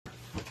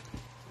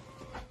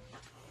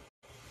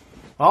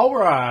All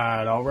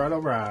right.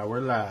 We're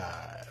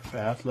live.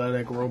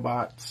 Athletic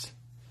Robots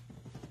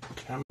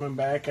coming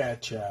back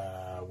at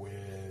ya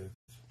with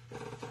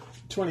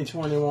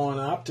 2021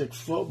 Optic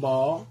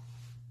football.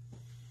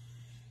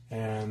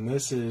 And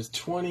this is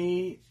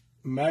 20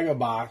 mega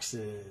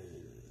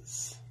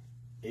boxes.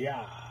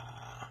 Yeah.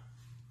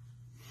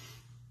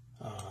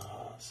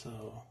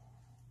 So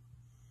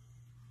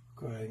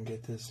go ahead and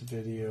get this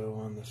video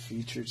on the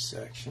featured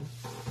section.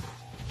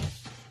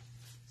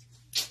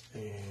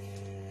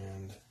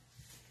 And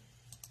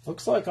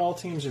looks like all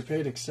teams are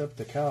paid except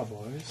the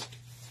Cowboys.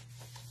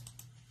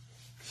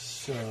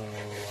 So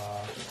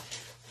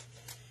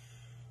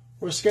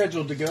we're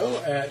scheduled to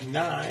go at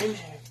 9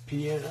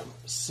 p.m.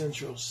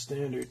 Central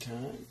Standard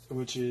Time,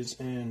 which is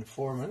in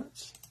 4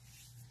 minutes.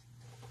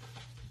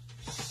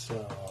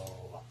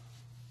 So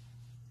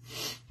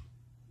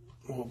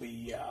we'll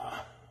be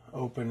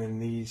opening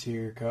these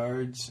here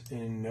cards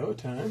in no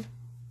time.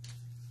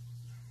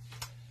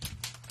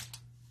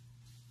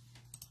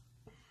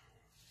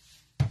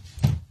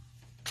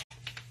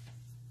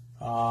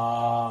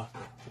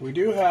 We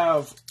do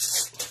have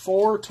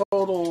 4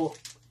 total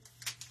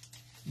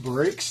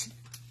breaks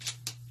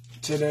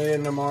today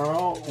and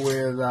tomorrow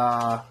with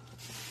the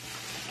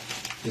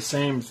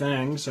same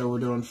thing. So we're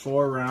doing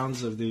 4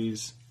 rounds of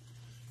these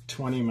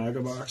 20 mega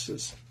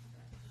boxes.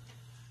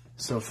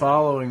 So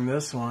following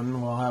this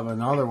one, we'll have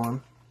another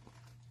one.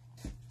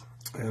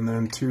 And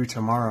then 2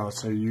 tomorrow.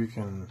 So you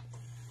can,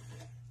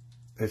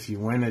 if you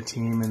win a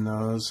team in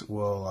those,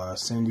 we'll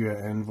send you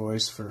an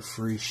invoice for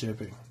free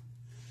shipping.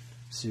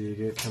 So you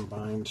get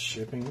combined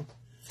shipping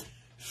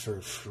for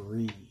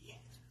free.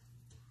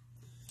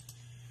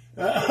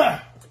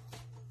 But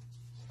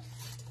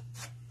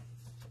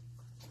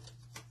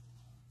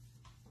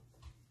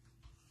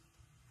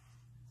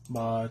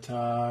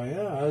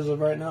yeah, as of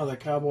right now, the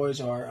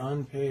Cowboys are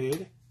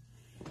unpaid.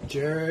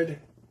 Jared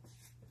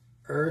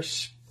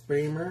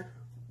Erspamer,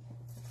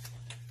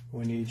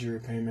 we need your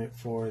payment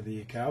for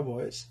the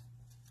Cowboys.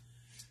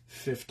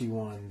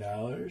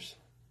 $51.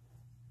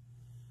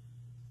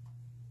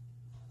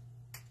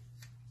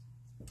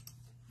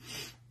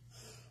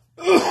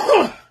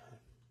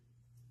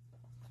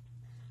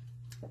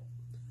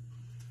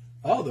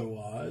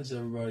 Otherwise,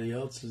 everybody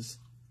else is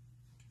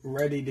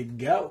ready to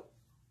go.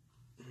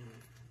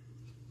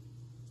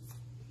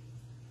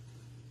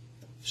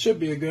 Should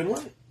be a good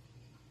one.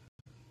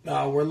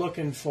 We're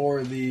looking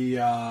for the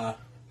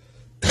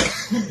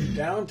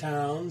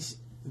Downtowns,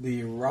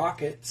 the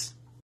Rockets,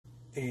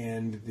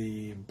 and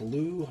the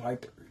Blue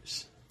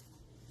Hypers.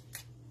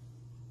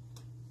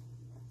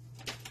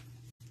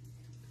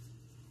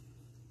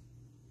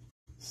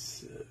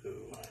 So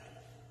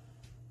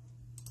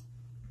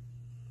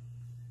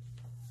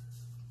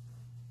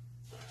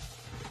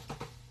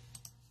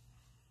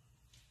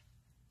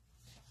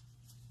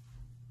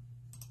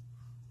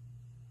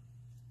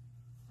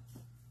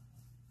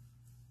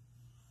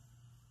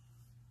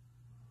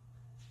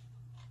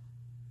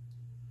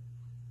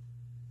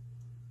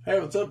hey,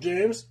 what's up,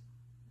 James?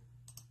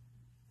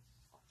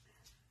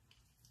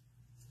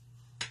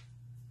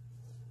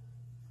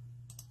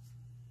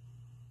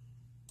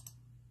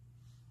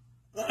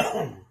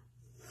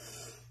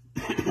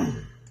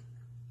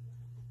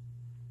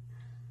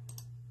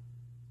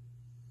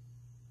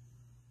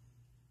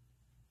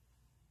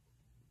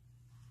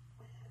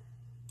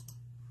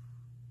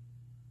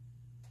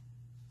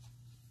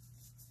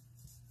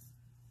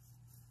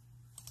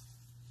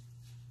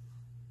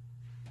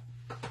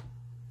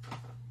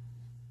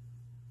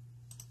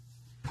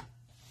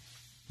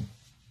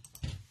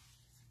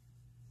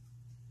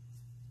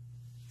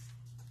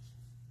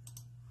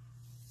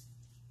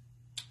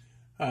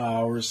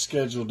 We're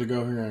scheduled to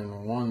go here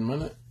in 1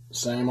 minute.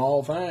 Same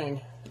old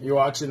thing. You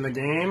watching the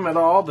game at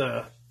all?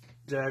 The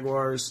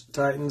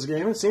Jaguars-Titans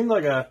game? It seemed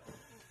like a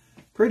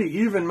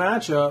pretty even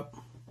matchup.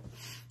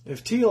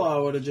 If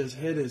T-Law would have just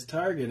hit his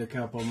target a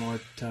couple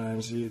more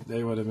times,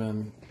 they would have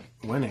been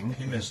winning.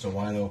 He missed a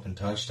wide open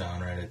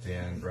touchdown right at the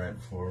end, right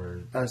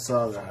before. I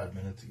saw that 5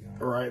 minutes ago.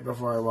 Right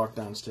before I walked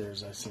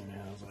downstairs. I seen it.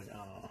 I was like,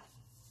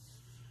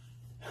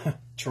 oh.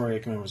 Troy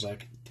Aikman was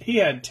like, he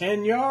had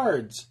 10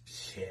 yards.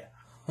 Yeah.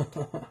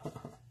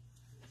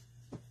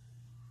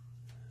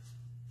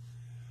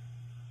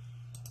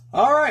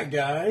 All right,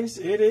 guys.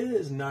 It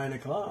is 9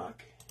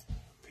 o'clock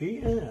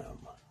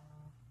p.m.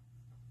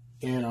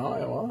 in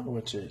Iowa,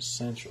 which is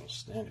Central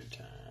Standard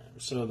Time.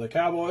 So the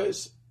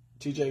Cowboys,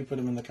 TJ, put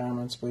them in the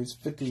comments, please.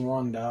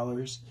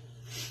 $51.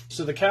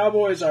 So the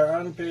Cowboys are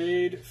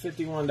unpaid,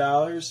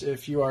 $51.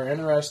 If you are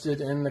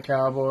interested in the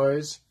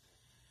Cowboys,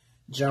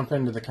 jump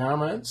into the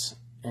comments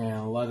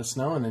and let us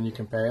know, and then you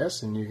can pay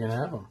us and you can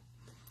have them.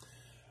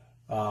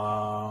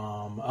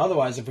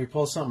 Otherwise, if we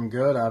pull something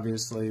good,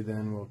 obviously,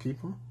 then we'll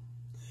keep them.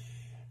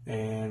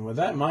 And with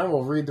that in mind,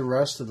 we'll read the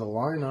rest of the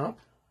lineup.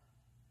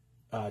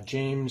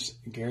 James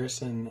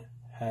Garrison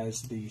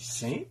has the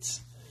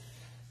Saints.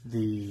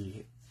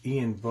 The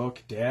Ian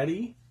Book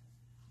Daddy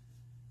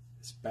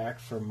is back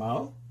for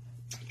Mo.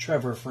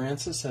 Trevor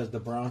Francis has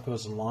the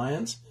Broncos and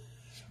Lions.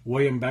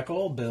 William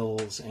Beckel,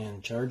 Bills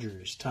and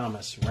Chargers.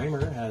 Thomas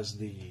Raymer has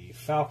the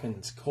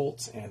Falcons,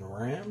 Colts, and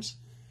Rams.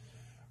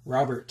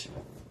 Robert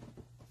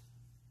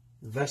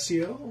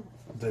Vesio,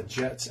 the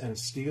Jets and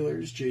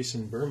Steelers.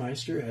 Jason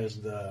Burmeister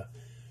has the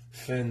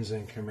Fins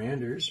and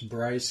Commanders.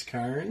 Bryce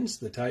Carnes,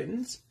 the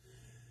Titans.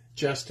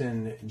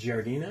 Justin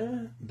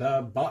Giardina,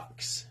 the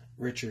Bucks.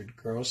 Richard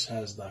Gross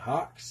has the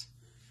Hawks.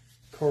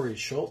 Corey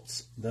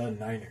Schultz, the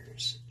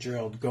Niners.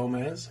 Gerald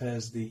Gomez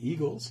has the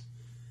Eagles.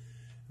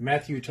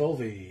 Matthew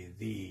Tolvey,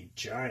 the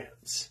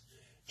Giants.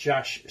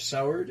 Josh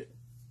Soward,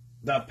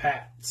 the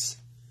Pats.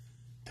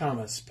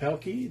 Thomas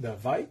Pelkey, the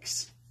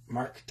Vikes.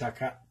 Mark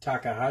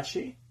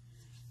Takahashi,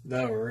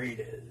 the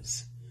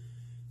Raiders.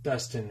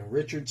 Dustin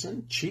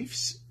Richardson,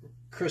 Chiefs.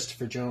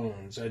 Christopher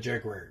Jones,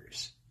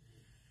 Jaguars.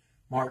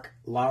 Mark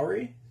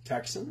Lowry,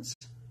 Texans.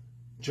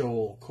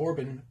 Joel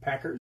Corbin,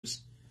 Packers.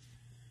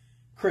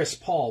 Chris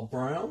Paul,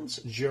 Browns.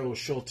 Joe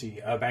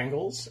Schulte,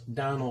 Bengals.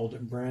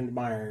 Donald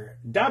Brandmeier,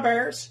 the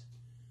Bears.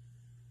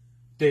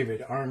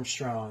 David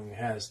Armstrong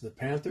has the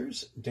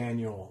Panthers.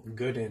 Daniel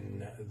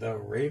Gooden, the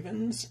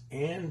Ravens.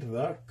 And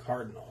the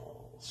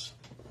Cardinals.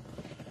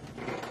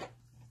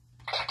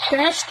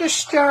 That's the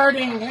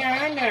starting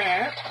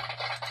lineup.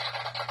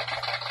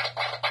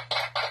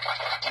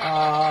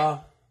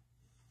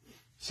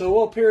 So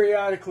we'll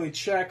periodically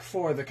check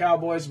for the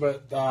Cowboys,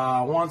 but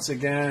once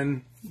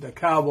again, the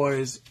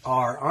Cowboys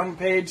are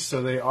unpaid,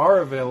 so they are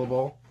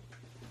available.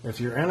 If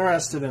you're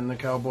interested in the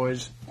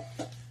Cowboys,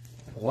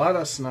 let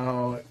us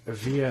know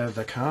via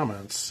the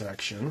comments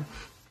section.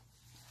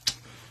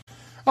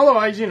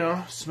 Otherwise,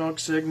 smoke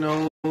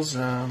signals,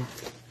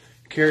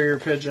 carrier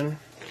pigeon,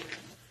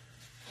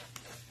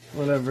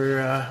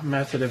 whatever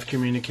method of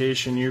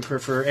communication you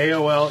prefer.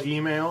 AOL,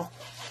 email,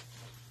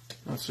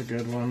 that's a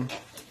good one.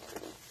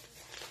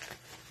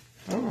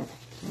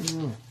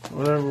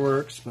 Whatever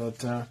works,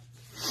 but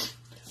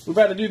we've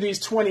got to do these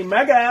 20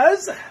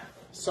 megas,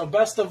 so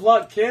best of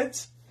luck,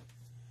 kids.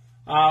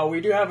 We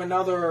do have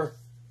another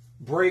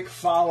break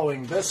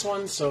following this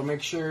one, so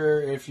make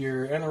sure if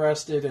you're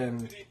interested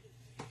in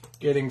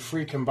getting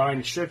free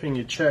combined shipping,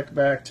 you check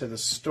back to the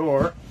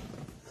store.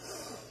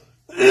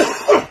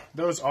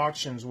 Those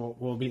auctions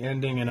will be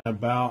ending in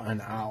about an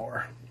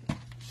hour.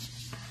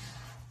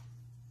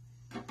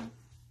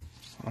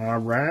 All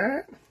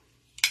right.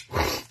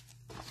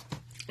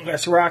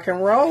 Let's rock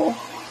and roll.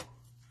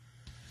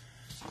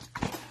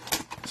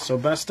 So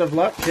best of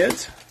luck,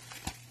 kids.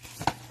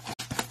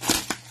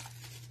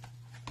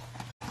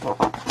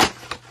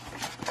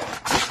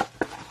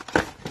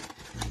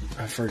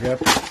 I forgot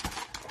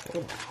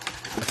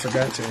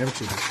to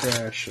empty the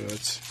trash, so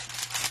it's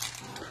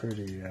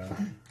pretty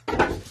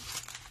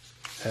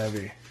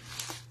heavy.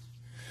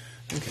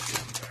 I think I did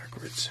them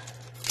backwards.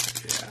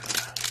 Yeah.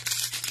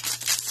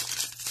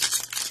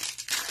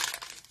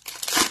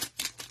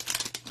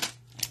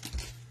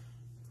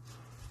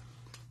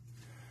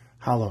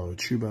 Hollow,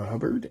 Chuba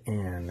Hubbard,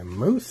 and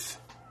Muth.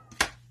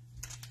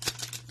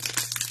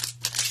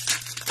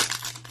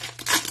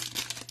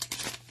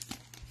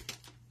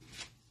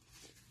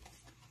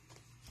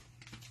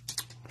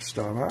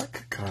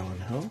 Starbuck, Colin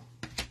Hill.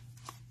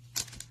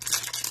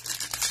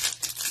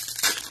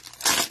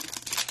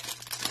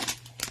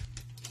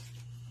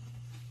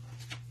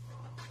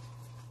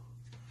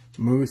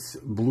 Muth,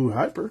 Blue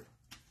Hyper,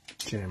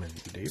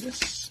 Jamin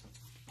Davis.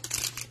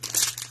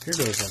 Here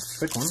goes a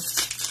thick one.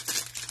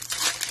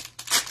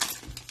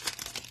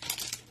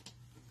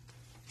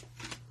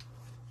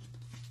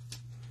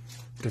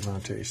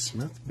 Devontae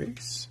Smith,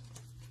 base.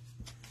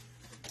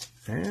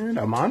 And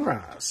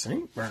Amon-Ra,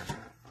 St. Brown.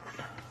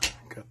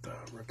 Got the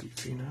rookie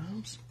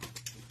phenoms.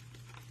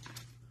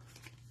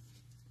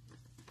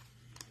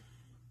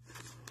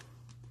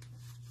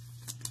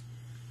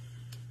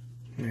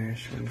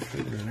 Nashville for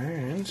the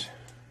Lions.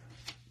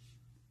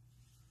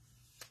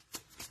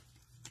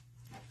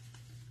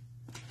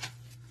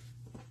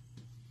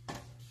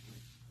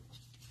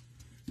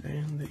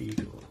 And the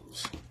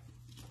Eagles.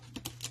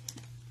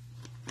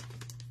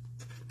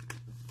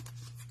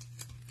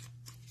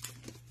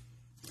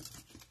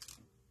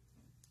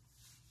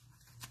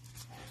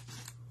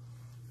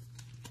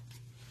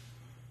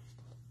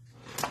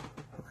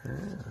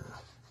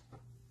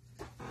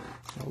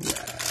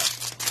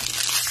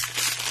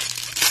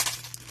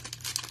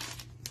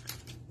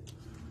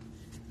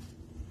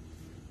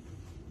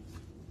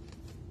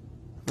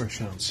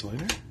 Rashawn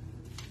Slater.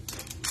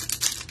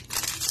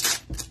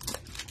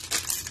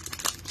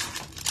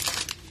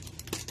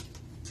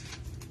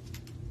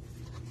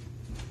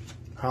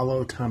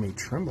 Hollow Tommy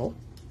Trimble.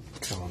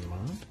 Kellen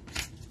Mond.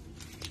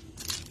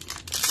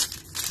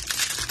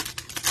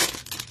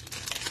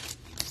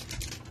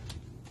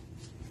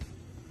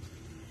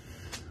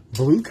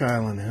 Blue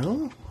Kylan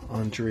Hill.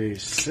 Andre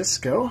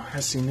Cisco.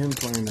 I've seen him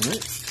playing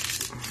tonight.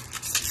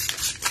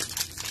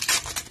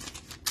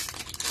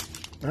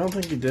 I don't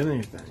think he did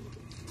anything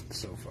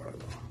so far,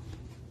 though.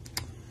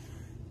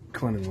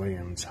 Quentin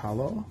Williams,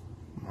 Hollow.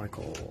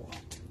 Michael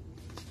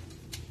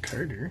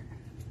Carter.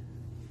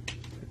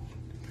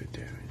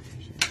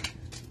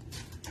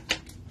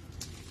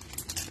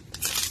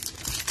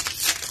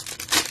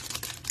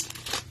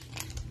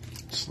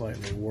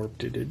 slightly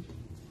warped it.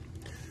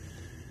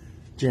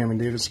 Jamin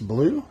Davis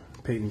blue,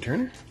 Peyton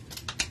Turner.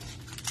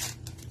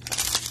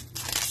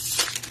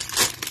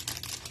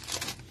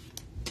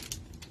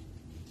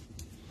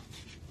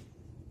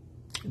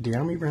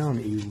 De'Ami Brown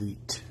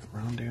Elite,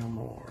 Rondale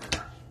Moore.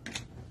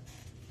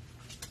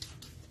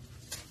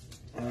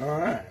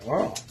 Alright,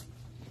 well,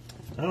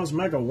 that was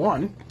Mega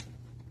 1.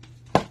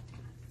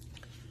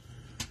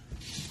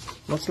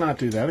 Let's not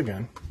do that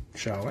again,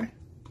 shall we?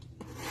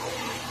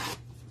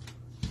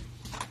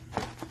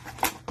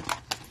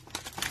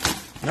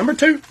 Number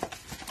 2.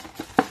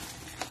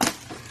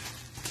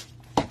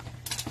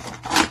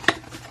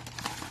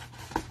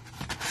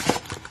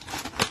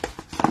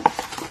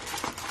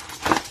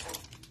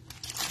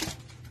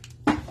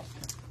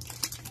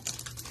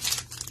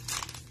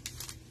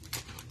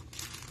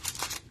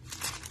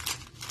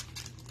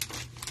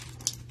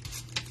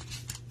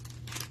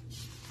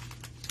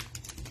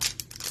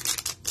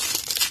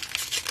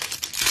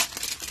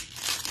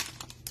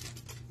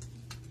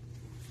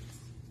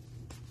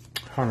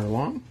 Hunter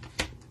Long.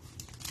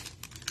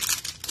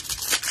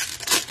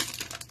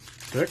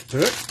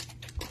 Tick.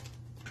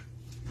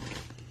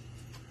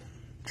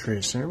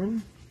 Trey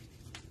Sermon.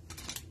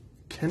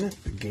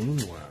 Kenneth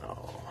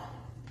Gainwell.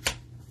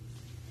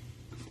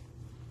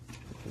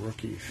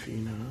 Rookie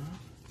Fina.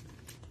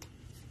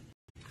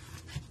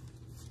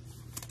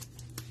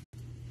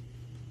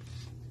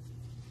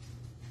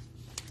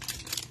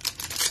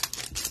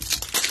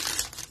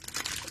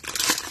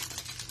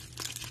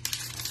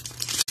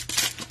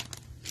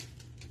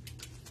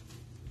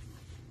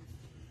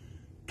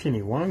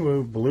 Kenny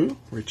Wangwu blue,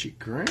 Richie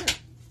Grant.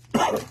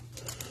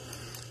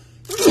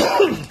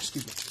 Excuse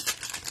me.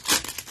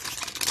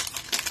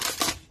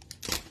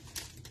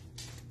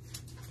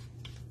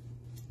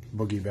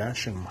 Boogie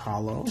Basham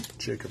hollow,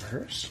 Jacob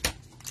Harris.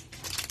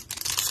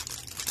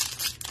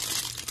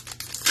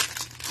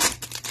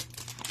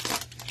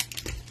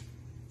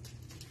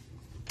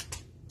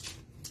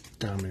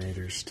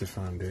 Dominators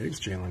Stephon Diggs,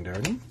 Jalen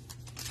Darden.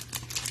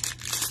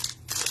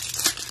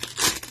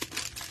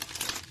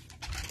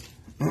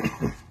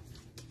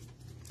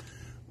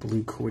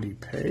 Blue Quiddy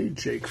Pay,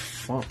 Jake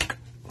Funk.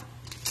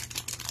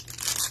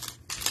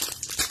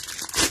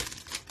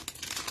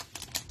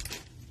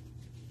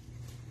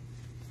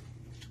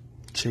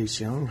 Chase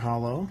Young,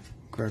 hollow,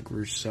 Greg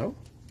Rousseau.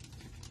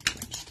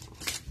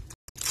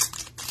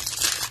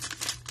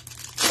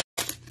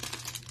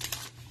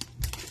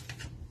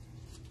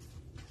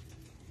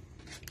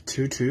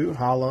 2-2,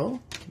 hollow,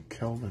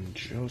 Kelvin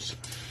Joseph.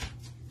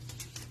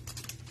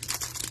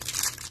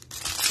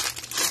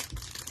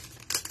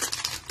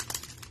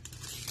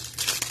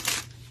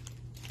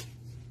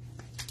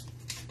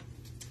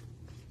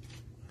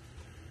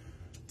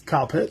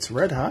 Kyle Pitts,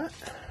 red hot.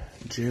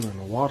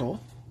 Jalen Waddle,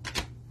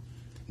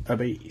 a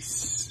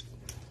base.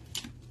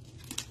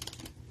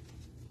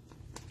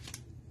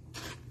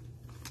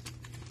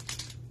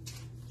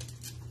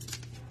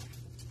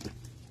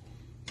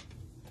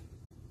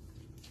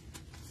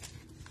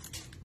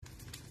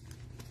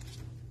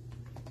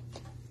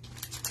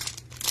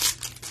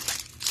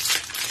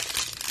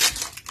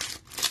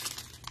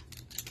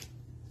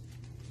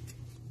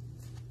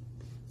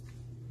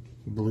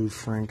 Blue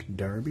Frank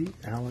Darby,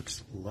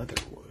 Alex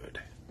Leatherwood.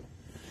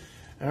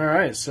 All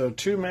right, so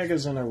 2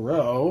 megas in a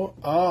row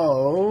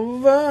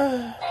of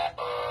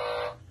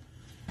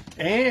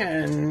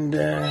and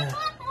that.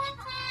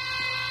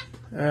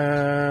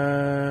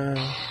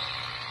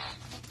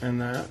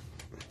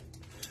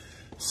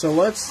 So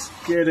let's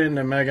get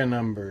into mega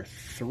number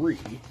 3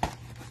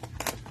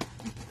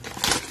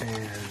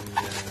 and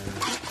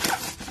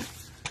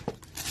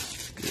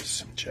get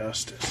some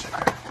justice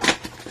here.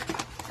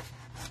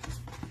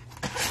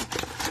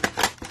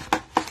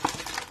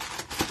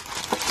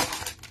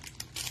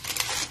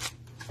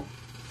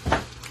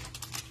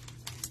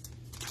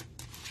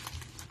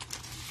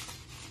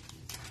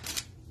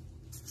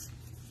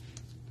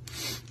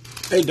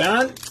 Hey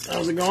Don,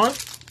 how's it going?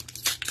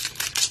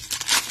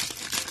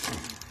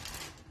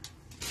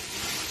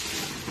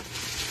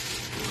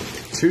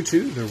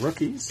 Two, the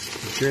rookies,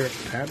 Jarrett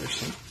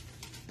Patterson.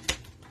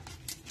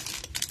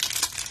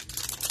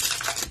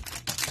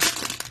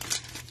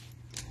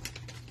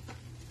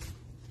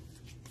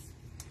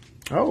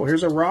 Oh,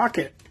 here's a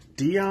rocket,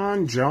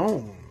 Deion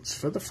Jones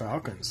for the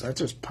Falcons. That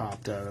just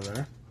popped out of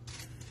there.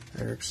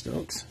 Eric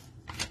Stokes.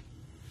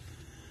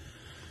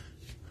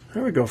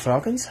 There we go,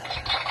 Falcons.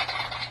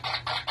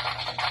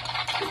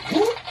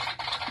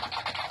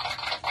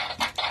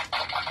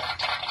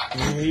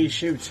 He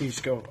shoots, he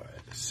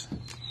scores.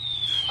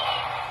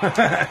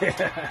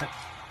 Yeah.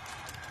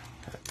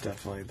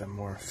 Definitely the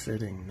more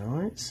fitting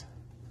noise.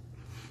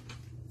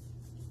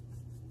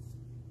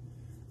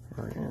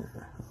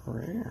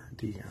 Rare,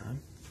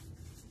 Dion.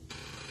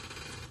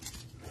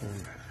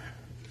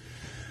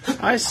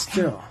 I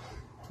still,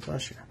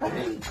 bless you.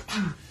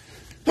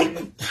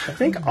 I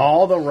think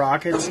all the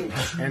rockets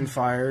and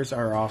fires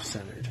are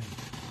off-centered.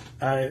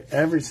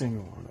 Every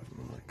single one of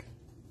them. Like,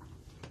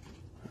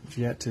 I've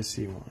yet to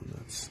see one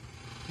that's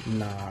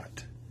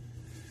not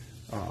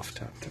off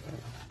top to bottom.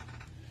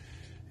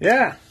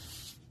 Yeah.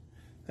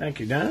 Thank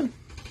you, Don.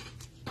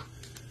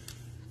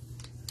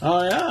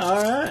 Oh, yeah,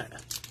 all right.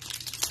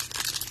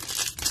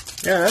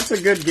 Yeah, that's a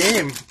good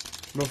game.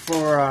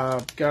 Before I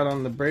got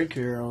on the break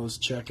here, I was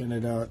checking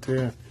it out,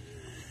 too.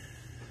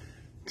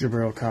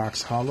 Jabril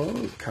Cox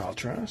Hollow, Kyle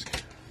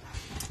Trask.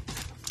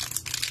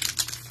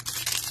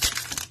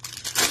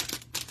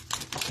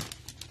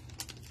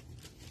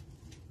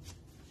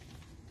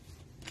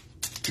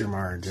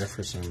 Jamar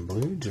Jefferson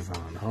Blue,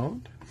 Javon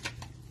Holland.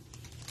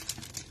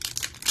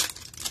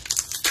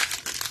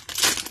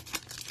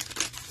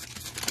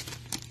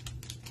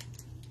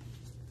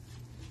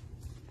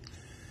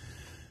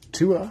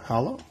 Tua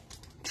Hollow,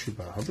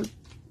 Chuba Hubbard.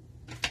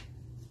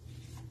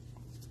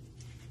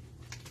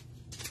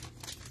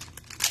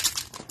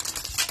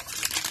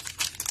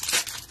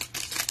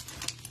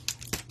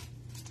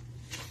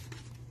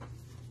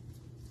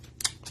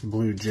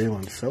 Blue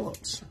Jalen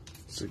Phillips.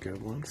 It's a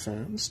good one.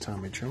 Fans,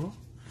 Tommy Trimble.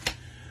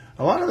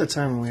 A lot of the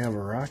time when we have a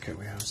rocket,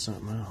 we have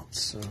something else,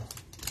 so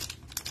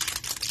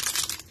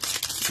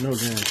no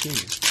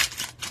guarantees.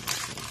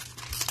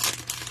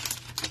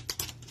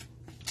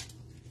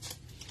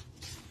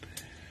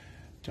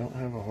 Don't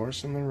have a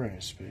horse in the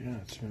race, but yeah,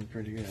 it's been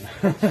pretty good.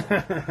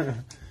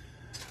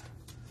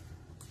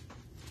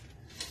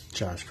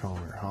 Josh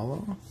Palmer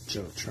Hollow,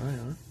 Joe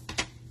Tryon.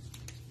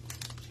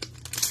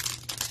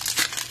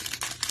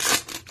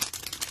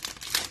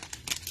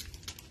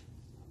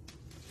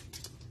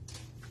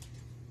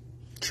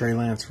 Trey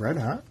Lance Red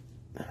Hot,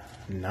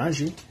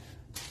 Najee,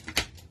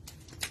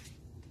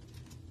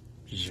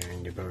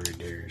 Zane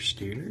DeBoer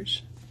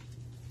Steelers.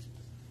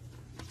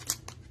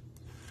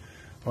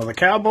 Well, the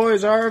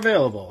Cowboys are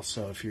available,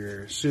 so if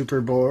you're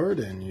super bored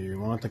and you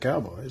want the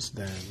Cowboys,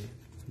 then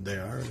they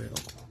are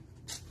available.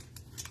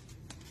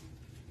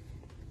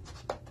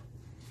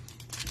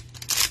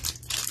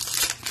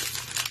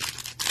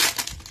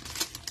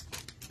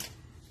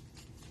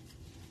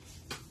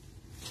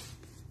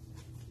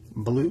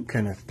 Blue,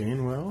 Kenneth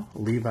Gainwell,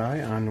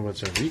 Levi on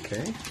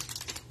Wazarike.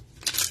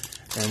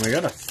 And we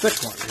got a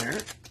thick one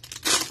here.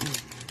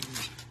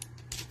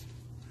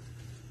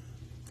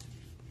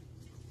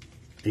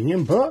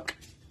 Ian Book,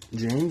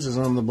 James is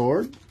on the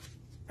board.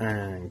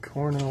 And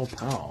Cornell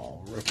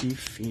Powell, Rookie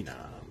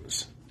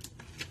Phenoms.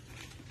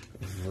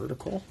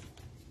 Vertical.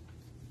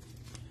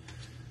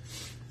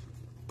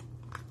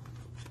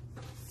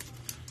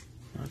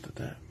 Not that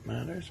that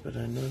matters, but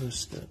I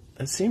noticed that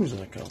it seems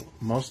like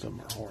most of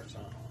them are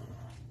horizontal.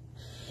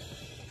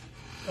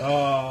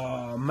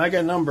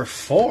 Mega number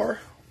 4.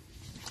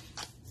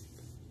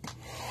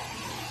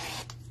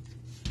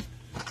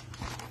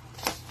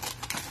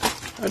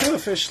 I do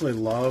officially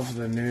love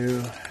the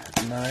new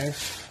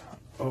knife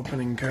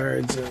opening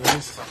cards, at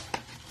least.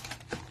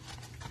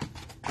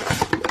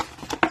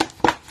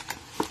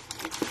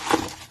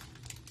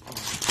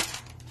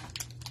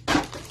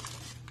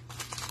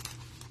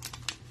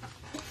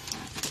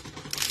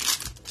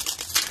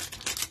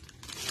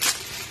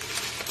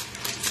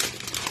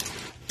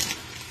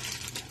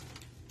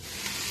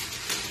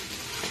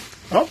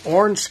 Oh,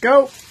 orange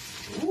scope.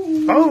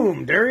 Ooh.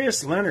 Boom.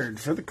 Darius Leonard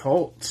for the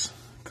Colts.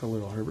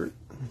 Khalil Herbert.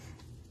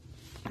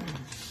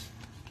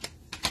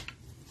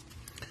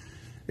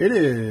 It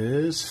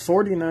is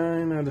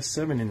 49 out of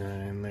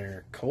 79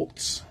 there,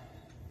 Colts.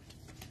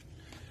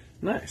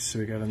 Nice. So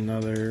we got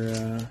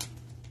another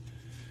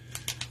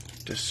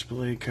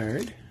display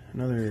card.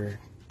 Another,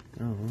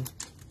 I don't know,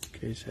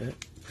 case hit,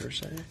 per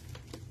se.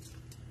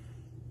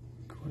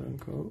 Quote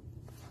unquote.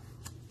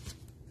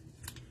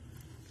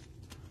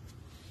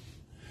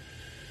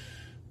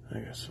 I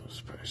guess we'll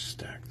just probably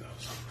stack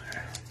those on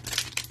there.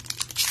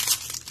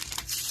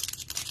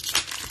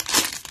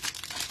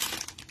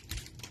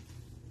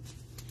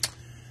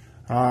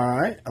 All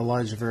right,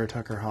 Elijah Vera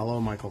Tucker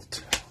Hollow, Michael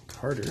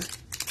Carter.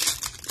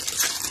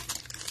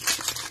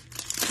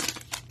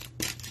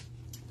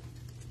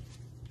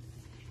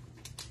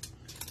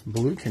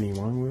 Blue Kenny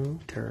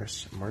Wongwu,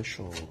 Terrace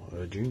Marshall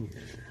Jr.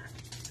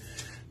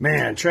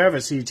 Man,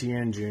 Travis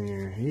Etienne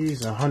Jr.,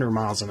 he's 100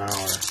 miles an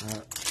hour.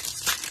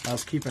 I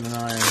was keeping an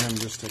eye on him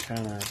just to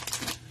kind of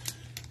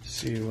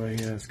see what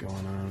he has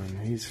going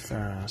on. He's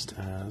fast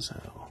as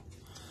hell.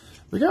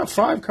 We got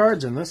 5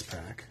 cards in this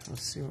pack.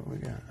 Let's see what we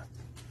got.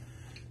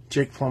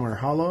 Jake Plummer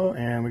Hollow,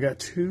 and we got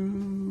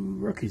 2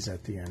 rookies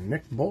at the end.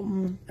 Nick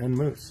Bolton and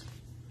Moose.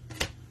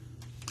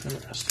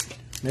 Interesting.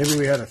 Maybe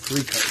we had a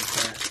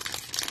 3-card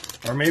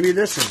pack. Or maybe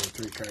this is a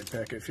 3-card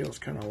pack. It feels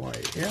kind of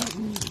light. Yeah.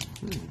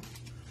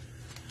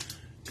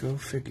 Go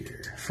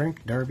figure.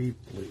 Frank Darby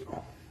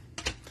Blue.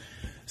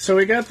 So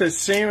we got the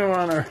same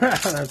amount of...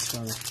 That's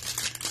funny.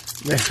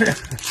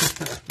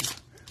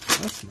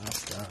 That's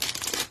messed up.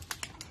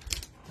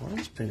 What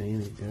is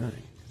Panini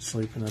doing?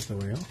 Sleeping at the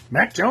wheel?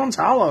 Mac Jones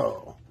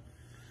Hollow.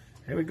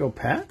 Here we go,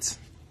 Pats.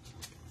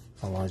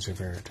 Elijah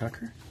Vera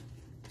Tucker.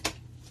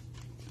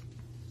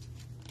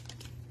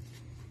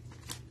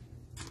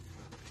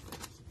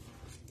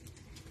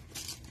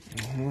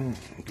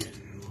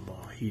 Getting a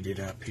little heated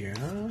up here,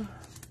 huh?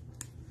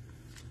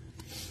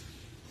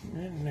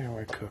 And now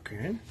we're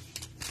cooking.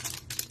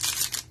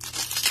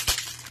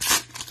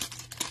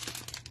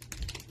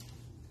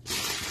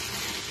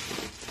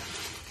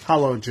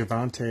 Hollow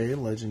Javante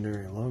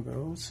Legendary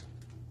Logos.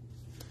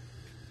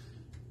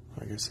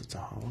 I guess it's a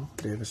hollow.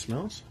 Davis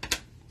Mills.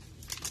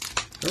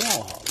 They're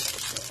all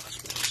hollows, though, I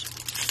suppose.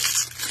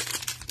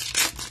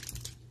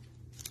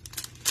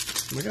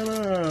 We got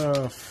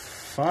a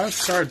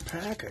 5-card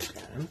pack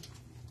again.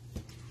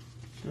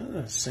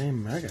 The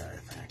same mega, I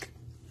think.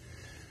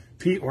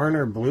 Pete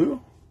Werner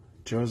Blue.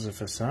 Joseph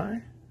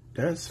Asai.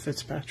 Des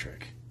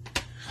Fitzpatrick.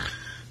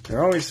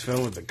 They're always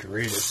filled with the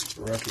greatest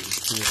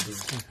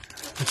rookies.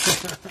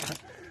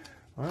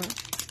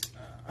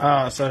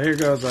 What? So here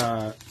goes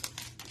a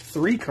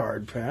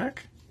 3-card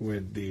pack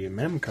with the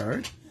mem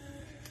card.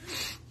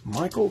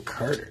 Michael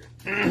Carter.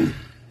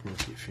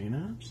 Rookie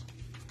Phenoms.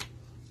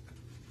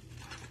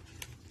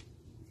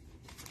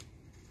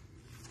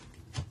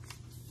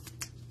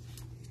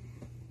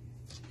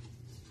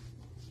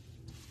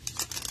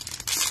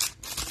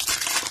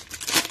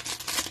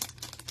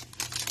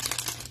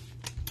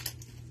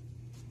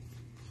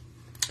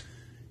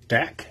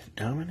 Dak,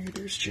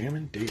 Dominators,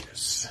 Jamin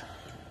Davis.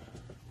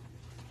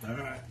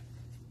 Alright.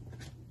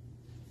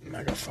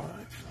 Mega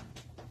 5.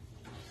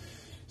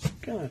 So I'm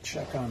going to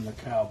check on the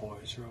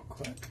Cowboys real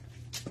quick.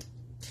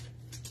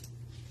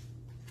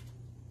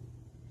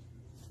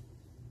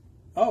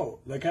 Oh,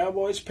 the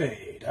Cowboys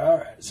paid.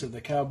 Alright, so the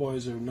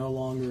Cowboys are no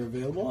longer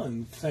available,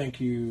 and thank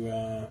you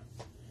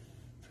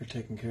for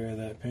taking care of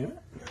that payment.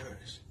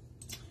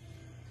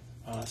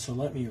 Nice. So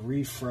let me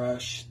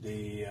refresh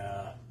the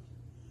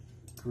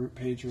group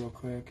page real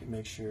quick and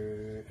make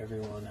sure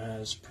everyone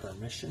has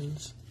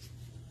permissions.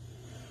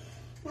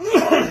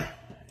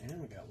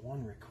 And we got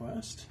one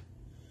request.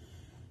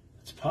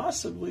 It's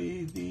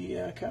possibly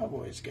the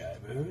Cowboys guy,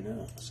 but who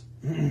knows?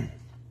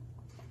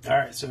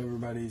 Alright, so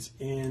everybody's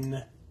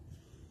in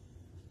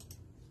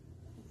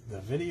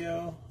the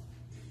video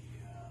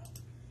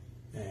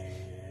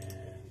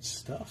and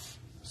stuff.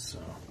 So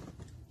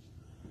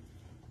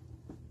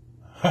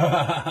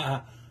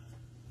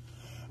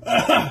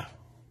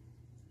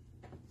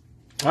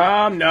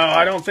no,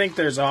 I don't think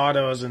there's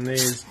autos in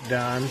these,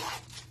 Don.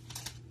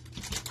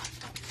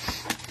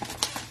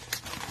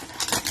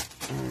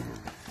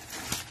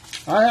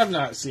 I have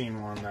not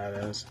seen one, that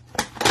is.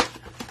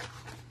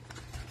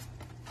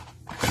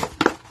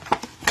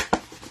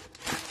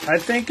 I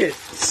think it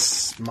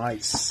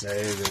might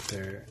say that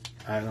they're...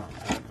 I don't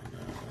know.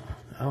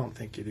 I don't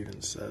think it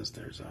even says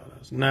there's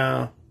autos.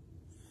 No.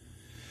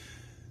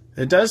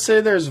 It does say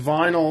there's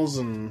vinyls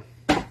and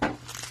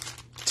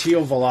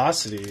teal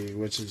velocity,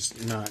 which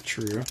is not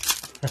true.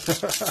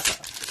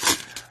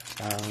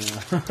 I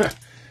don't know.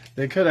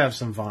 They could have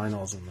some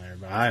vinyls in there,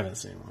 but I haven't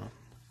seen one.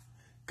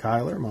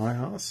 Kyler, My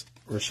House,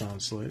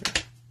 Rashawn Slater.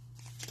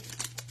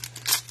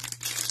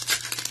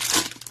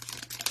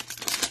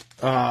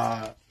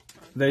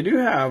 They do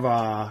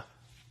have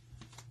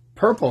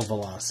purple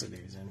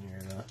velocities in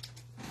here, though.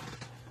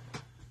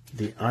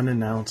 The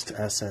unannounced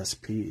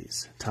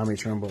SSPs. Tommy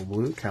Tremble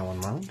Blue, Callan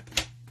Mound.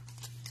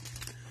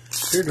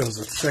 Here goes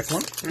a thick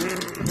one.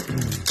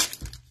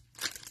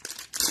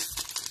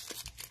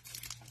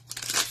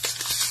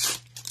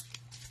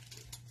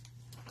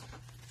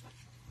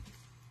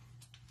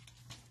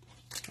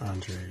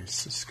 Andre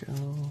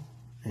Cisco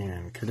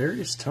and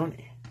Kadarius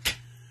Toney,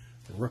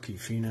 rookie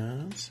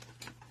phenoms.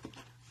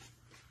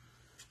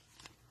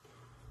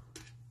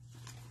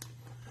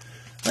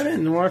 I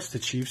didn't watch the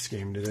Chiefs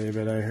game today,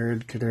 but I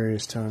heard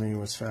Kadarius Toney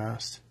was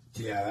fast.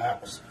 Yeah,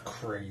 that was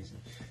crazy.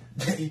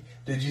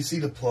 Did you see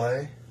the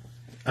play?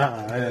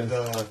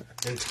 The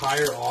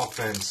entire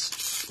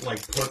offense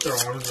put their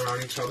arms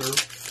around each other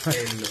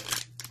and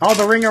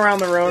the ring around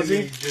the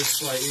rosy.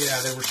 Just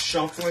they were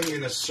shuffling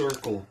in a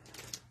circle.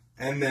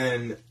 And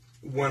then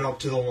went up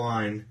to the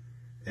line,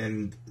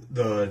 and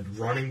the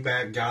running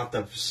back got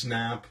the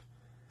snap,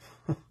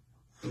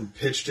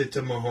 pitched it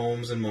to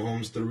Mahomes, and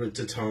Mahomes threw it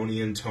to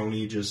Toney, and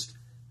Toney just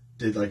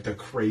did the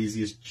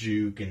craziest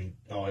juke. And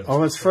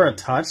it's for a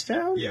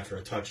touchdown? Yeah, for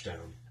a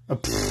touchdown. I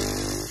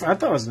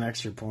thought it was an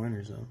extra point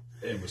or something.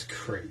 It was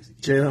crazy.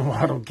 Jalen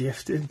Waddle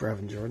gifted,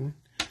 Brevin Jordan.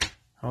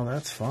 Oh,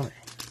 that's funny.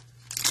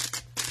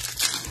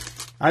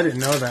 I didn't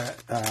know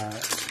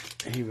that.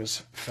 He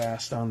was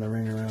fast on the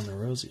ring around the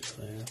rosy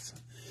play.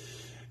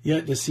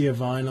 Yet to see a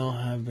vinyl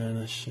have been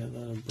a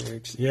shitload of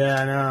breaks. Yeah,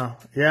 I know.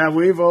 Yeah,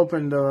 we've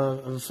opened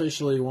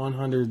officially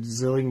 100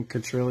 zillion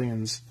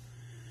quadrillions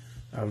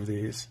of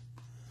these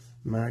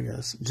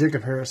megas.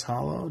 Jacob Harris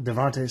Hollow,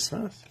 Devontae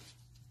Smith.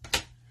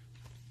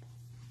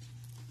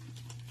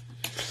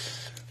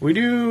 We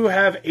do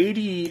have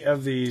 80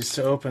 of these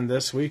to open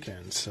this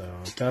weekend, so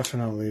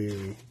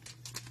definitely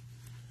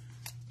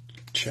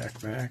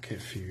check back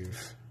if you're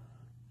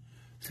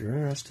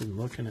interested in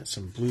looking at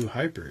some blue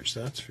hypers,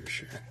 that's for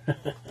sure.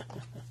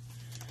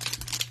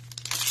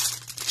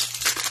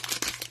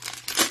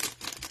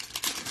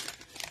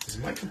 Does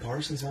Micah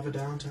Parsons have a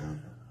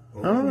downtown?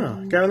 I don't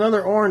know. Got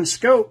another orange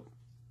scope.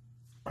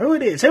 Who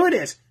it is?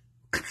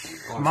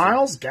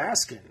 Myles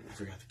Gaskin. I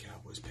forgot the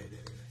Cowboys paid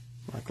anyway.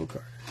 Michael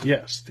Carter.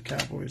 Yes, the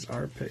Cowboys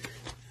are paid.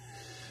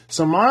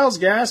 So Myles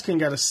Gaskin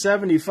got a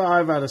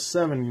 75 out of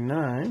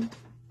 79.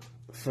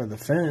 for the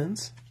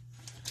fins.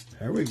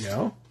 There we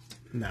go.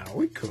 Now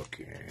we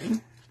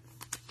cooking.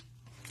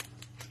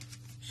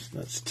 So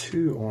that's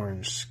 2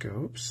 orange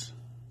scopes.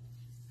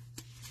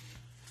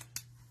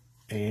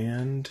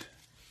 And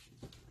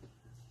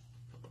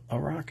a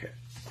rocket.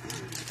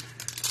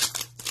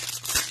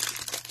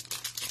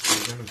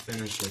 We're going to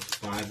finish with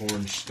 5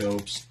 orange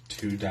scopes,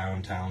 2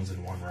 downtowns,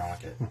 and 1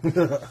 rocket.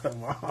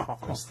 Wow.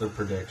 That's the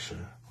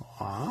prediction.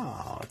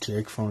 Wow.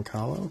 Jake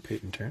Foncalo,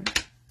 Peyton Turner.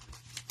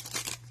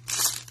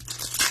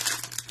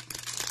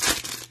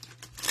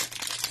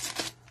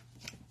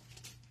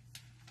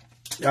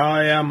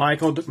 Oh, yeah,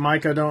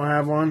 Micah don't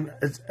have one.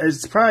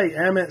 It's probably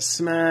Emmett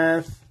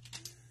Smith,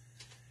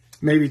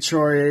 maybe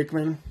Troy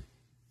Aikman.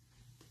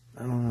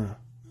 I don't know.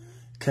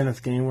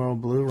 Kenneth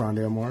Gainwell, Blue,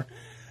 Rondale Moore.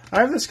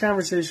 I have this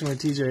conversation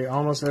with TJ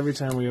almost every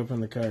time we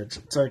open the cards.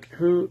 It's like,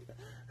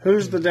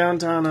 who's the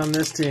downtown on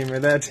this team or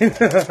that team?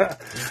 I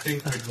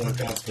think we'd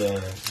look up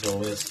the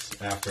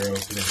list after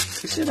opening.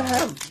 We should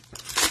have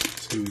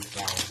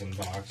 2,000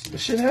 boxes. We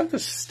should have the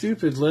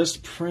stupid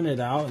list printed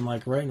out and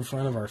like right in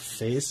front of our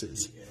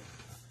faces.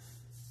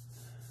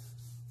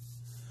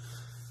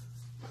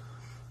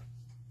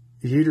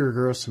 Yeter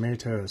Gross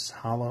Tomatoes,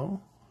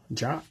 Hollow,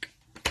 Jock.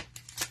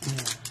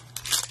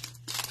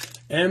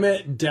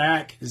 Emmett,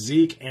 Dak,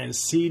 Zeke, and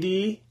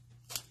CD.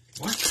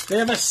 What? They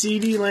have a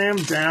CD Lamb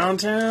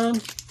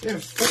downtown? They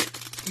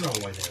have no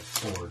way they have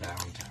 4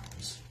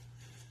 downtowns.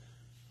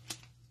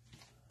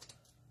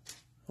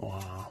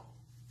 Wow.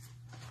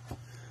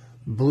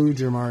 Blue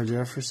Jamar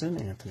Jefferson,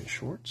 Anthony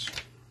Schwartz.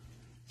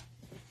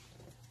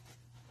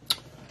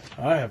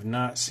 I have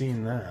not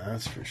seen that,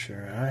 that's for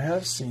sure. I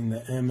have seen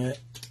the Emmett.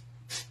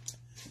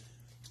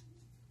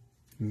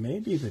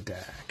 Maybe the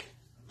Dak.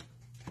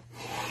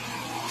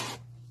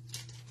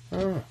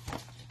 Oh.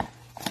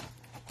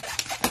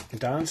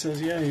 Don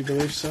says, yeah, he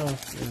believes so.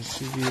 There's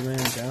CD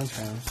Land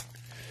downtown.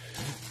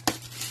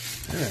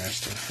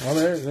 Interesting. Well,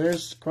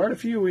 there's quite a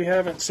few we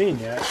haven't seen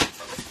yet.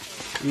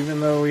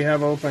 Even though we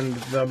have opened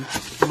the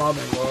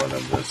motherload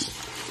of this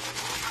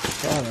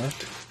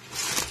product.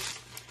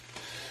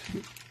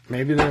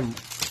 Maybe they're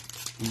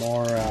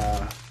more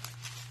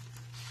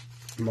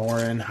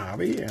in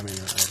hobby. I mean,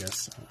 I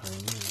guess. I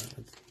don't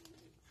know.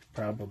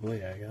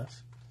 Probably, I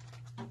guess.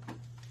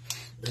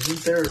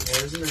 Isn't there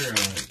even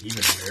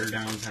rare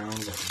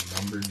downtowns,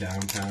 like numbered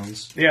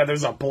downtowns? Yeah,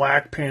 there's a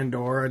Black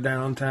Pandora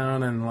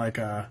downtown and like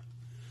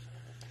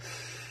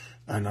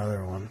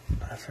another one.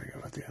 I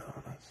forget what the other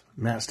one is.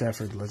 Matt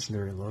Stafford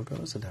Legendary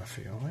Logos, a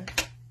FOA.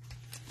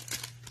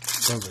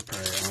 Those are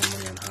probably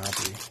only in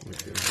hobby.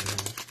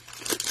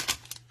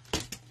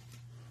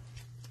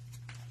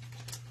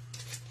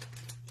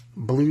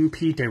 Blue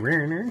Peter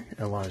Werner,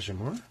 Elijah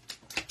Moore.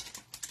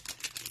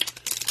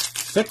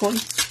 Thick one.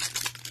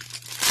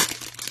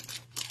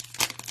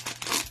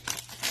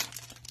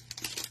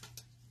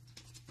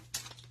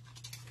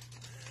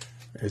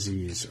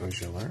 Aziz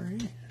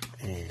Ojolari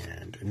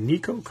and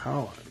Nico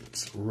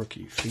Collins,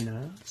 rookie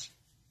phenoms.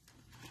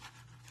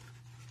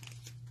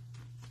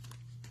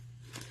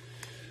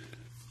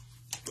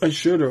 I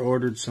should have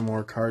ordered some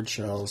more card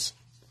shells.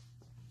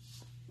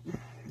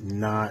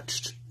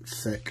 Notched,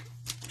 thick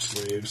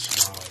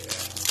sleeves. Oh, yeah.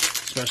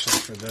 Especially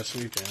for this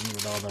weekend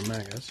with all the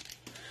megas.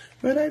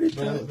 But I did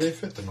not. They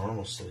fit the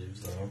normal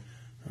sleeves, though.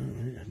 Oh,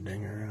 we got a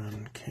dinger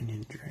on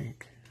Kenyon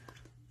Drake.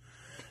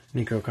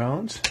 Nico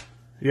Collins.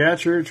 Yeah,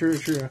 true.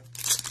 Forgot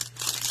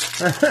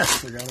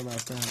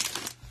about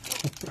that.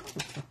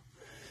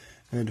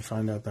 I had to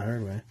find out the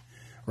hard way.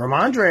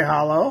 Ramondre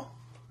Hollow.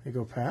 There you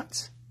go,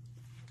 Pats.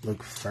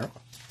 Luke Farrell.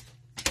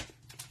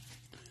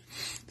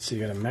 So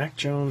you got a Mac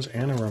Jones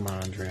and a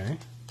Ramondre.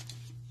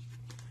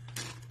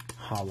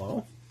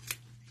 Hollow.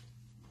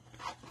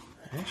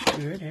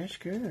 That's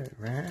good,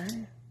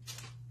 right?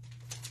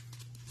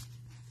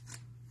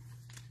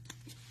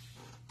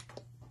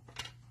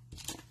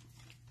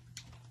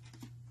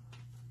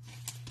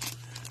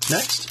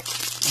 Next.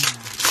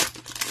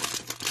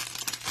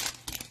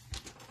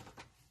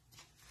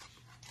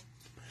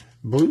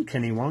 Blue,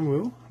 Kenny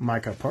Wongwu,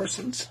 Micah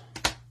Parsons.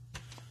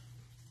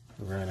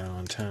 Right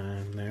on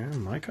time there,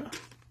 Micah.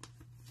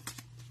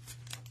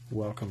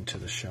 Welcome to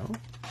the show.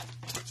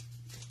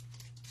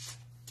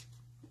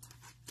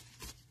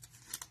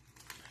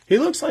 He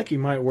looks like he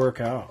might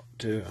work out,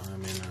 too. I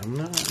mean, I'm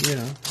not,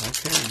 I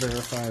can't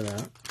verify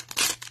that.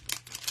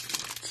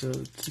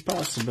 It's a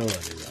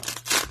possibility, though.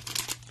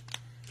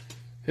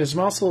 His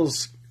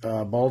muscles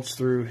bulge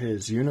through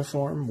his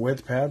uniform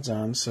with pads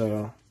on,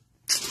 so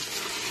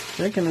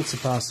thinking it's a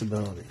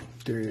possibility.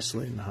 Darius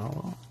Slayton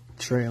Hollow.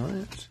 Trey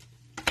Lance.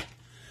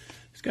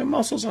 He's got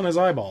muscles on his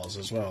eyeballs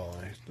as well,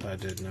 I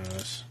did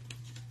notice.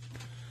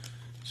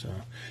 So,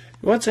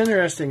 what's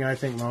interesting, I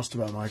think, most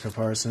about Micah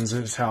Parsons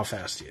is how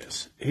fast he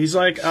is. He's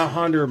like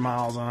 100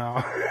 miles an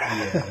hour.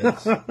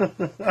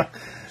 Yeah,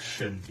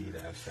 shouldn't be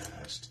that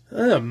fast.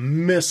 A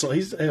missile.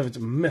 It's a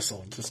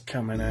missile just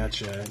coming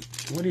at you.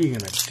 What are you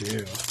going to do?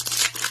 You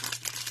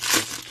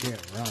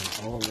can't run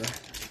over.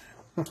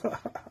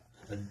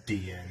 a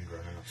DN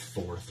running a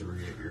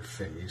 4-3 at your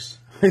face.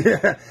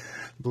 Yeah.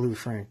 Blue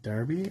Frank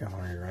Darby,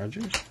 Amari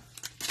Rogers.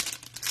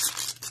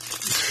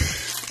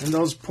 And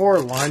those poor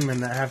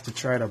linemen that have to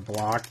try to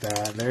block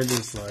that, they're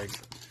just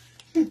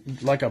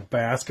like a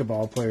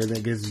basketball player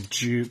that gets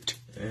juked.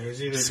 And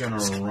he's either going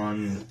to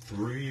run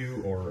through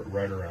you or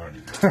right around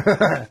you.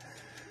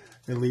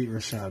 Elite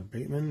Rashad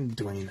Bateman,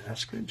 Dwayne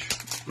Eskridge.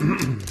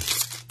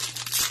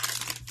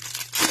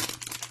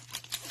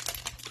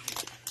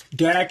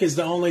 Dak is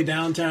the only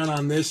downtown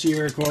on this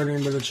year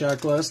according to the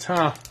checklist.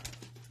 Huh.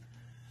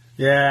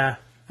 Yeah,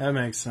 that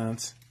makes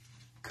sense.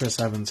 Chris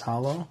Evans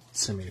Hollow,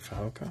 Simi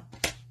Falco.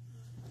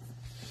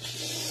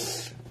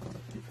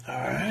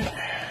 Alright.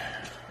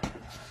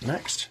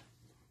 Next.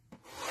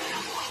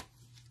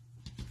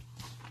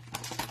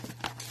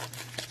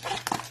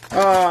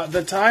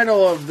 The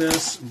title of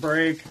this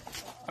break,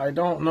 I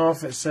don't know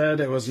if it said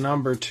it was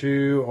number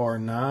 2 or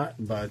not,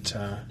 but,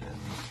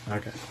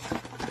 okay.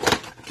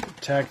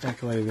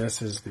 Technically,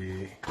 this is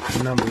the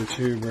number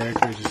 2 break.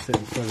 We just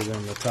didn't put it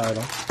in the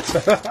title.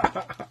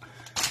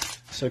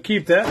 So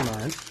keep that in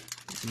mind.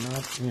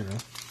 Not,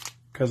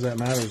 because that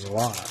matters a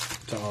lot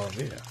to all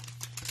of you.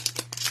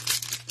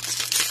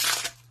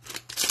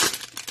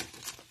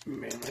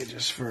 Mainly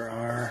just for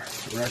our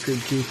record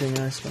keeping,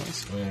 I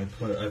suppose. I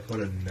put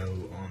a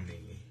note on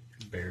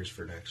the Bears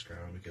for next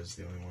round because it's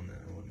the only one that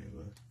I wouldn't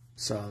able to.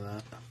 Saw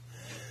that.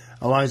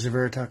 Elijah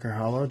Vera Tucker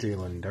Hollow,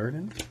 Jalen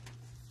Darden.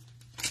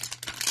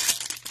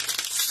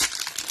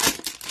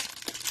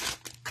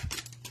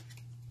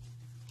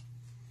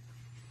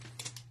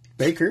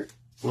 Baker,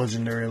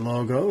 Legendary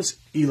Logos,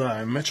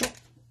 Eli Mitchell.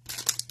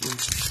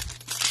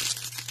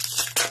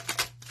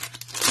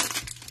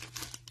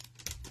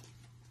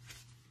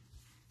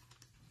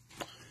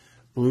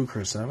 Blue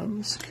Chris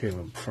Evans,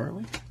 Caleb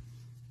Farley.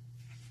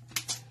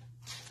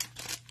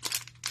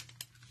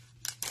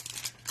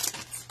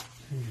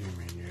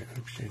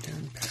 Upside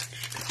down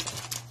patch.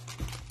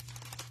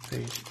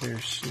 They're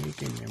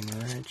sneaking them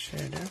right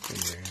side up in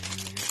there,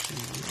 and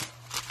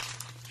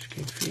it's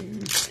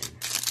confusing.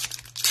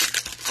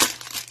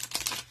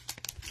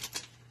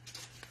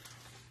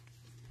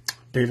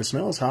 Davis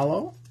Mills,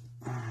 Hollow.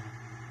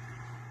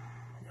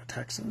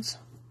 Texans,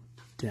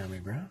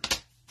 De'Ami Brown.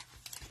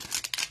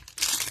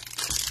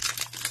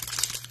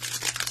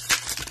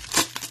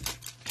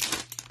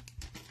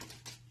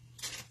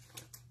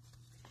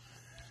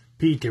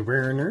 Peter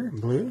Werner,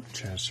 Blue,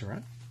 Chaz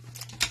Surratt.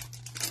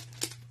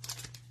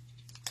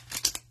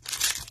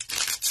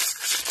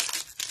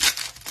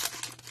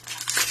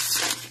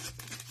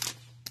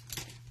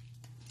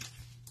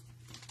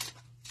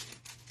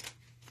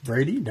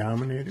 Brady,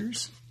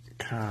 Dominators,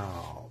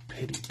 Kyle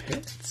Pitty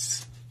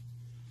Pitts.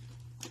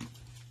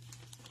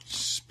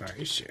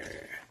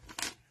 Spicer.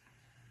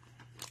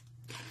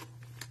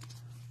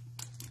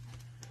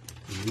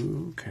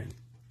 You can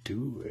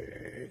do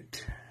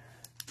it.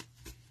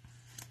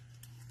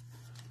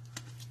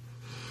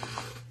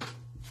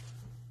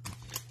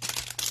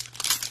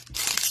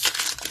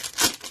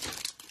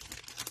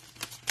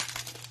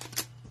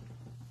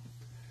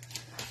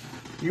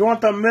 You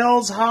want the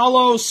Mills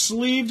Hollow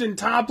sleeved and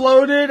top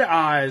loaded?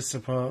 I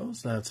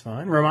suppose. That's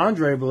fine.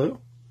 Ramondre Blue.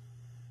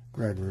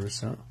 Greg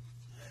Russo.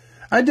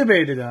 I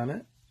debated on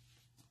it.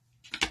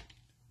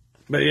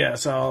 But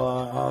yes,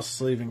 I'll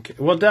sleeve and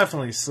we'll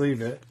definitely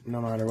sleeve it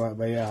no matter what.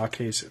 But yeah, I'll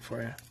case it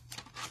for you.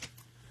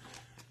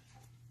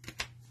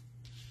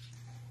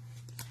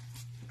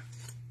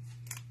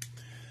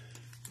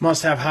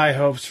 Must have high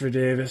hopes for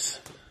Davis.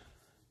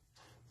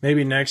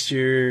 Maybe next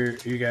year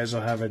you guys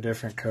will have a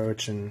different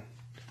coach and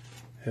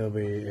he'll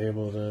be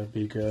able to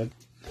be good.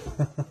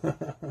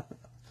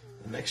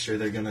 Next year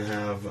they're going to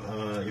have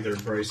either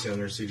Bryce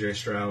Young or C.J.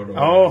 Stroud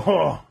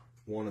or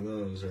one of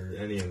those or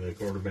any of the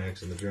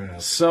quarterbacks in the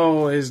draft.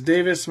 So is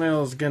Davis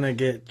Mills going to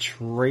get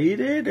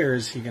traded or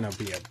is he going to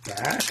be a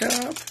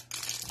backup?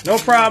 No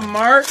problem,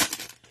 Mark.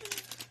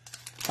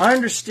 I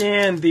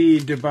understand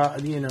the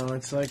debate.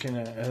 It's like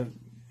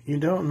you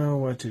don't know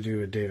what to do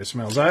with Davis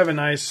Mills. I have a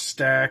nice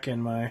stack in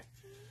my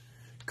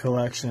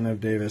collection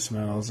of Davis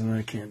Mills, and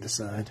I can't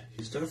decide.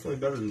 He's definitely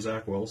better than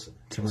Zach Wilson.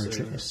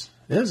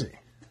 Is he?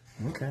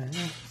 Okay.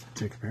 Yeah.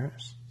 Jacob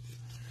Harris.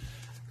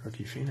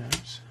 Rookie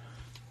Phenoms.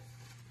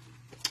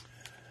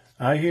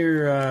 I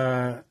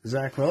hear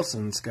Zach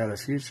Wilson's got a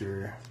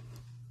future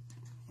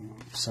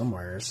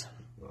somewheres.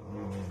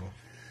 Oh.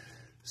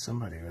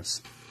 Somebody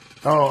was...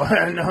 Oh,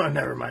 no,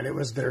 never mind. It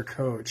was their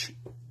coach,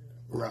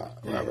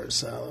 Robert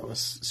Saleh, was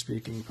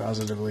speaking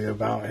positively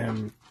about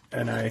him,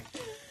 and I...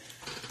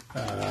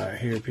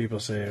 hear people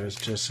say it was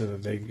just so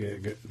that they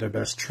get the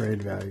best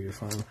trade value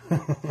for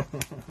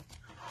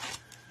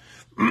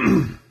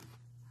him.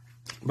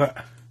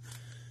 But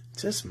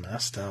just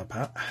messed up.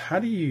 How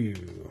do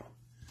you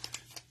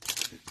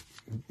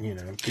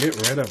get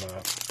rid of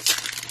a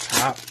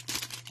top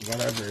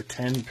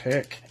 10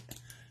 pick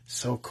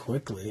so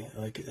quickly?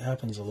 Like, it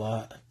happens a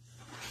lot.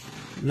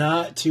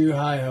 Not too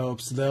high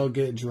hopes. They'll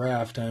get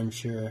drafted, I'm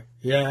sure.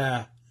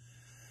 Yeah.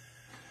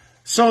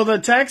 So the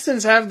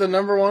Texans have the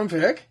number 1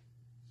 pick?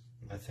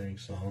 I think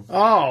so.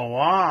 Oh,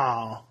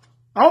 wow.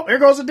 Oh, here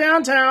goes the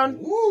downtown.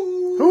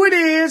 Woo. Who it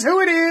is? Who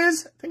it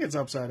is? I think it's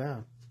upside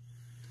down.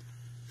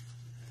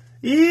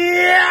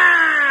 Yeah!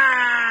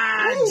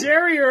 Woo.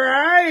 Jerry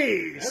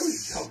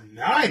Rice. There we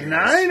go. Niners.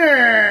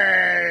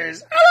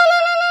 Niners.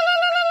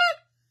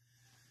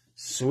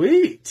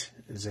 Sweet.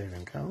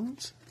 Zayvon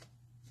Collins.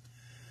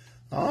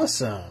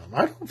 Awesome.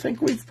 I don't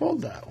think we've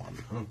pulled that one.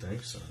 I don't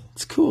think so.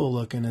 It's cool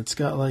looking. It's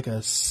got like a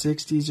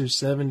 60s or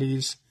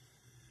 70s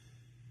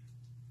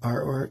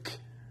artwork.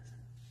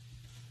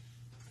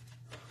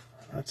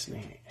 That's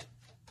neat.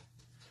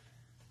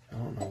 I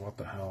don't know what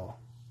the hell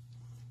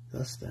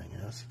this thing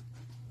is.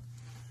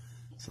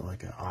 It's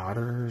like an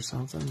otter or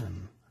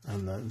something,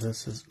 and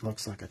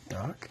looks like a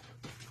duck.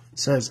 It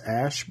says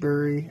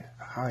Ashbury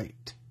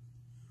Height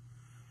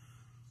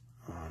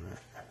on it.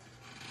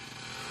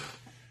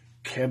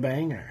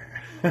 Kebanger.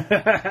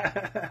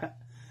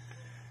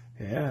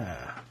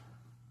 Yeah,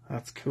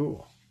 that's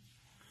cool.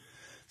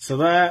 So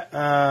that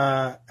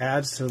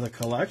adds to the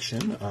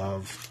collection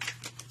of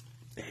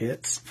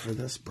hits for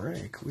this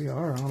break. We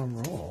are on a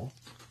roll.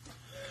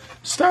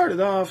 Started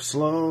off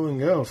slow and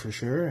go for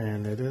sure,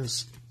 and it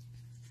is,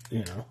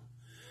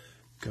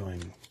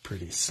 going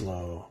pretty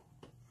slow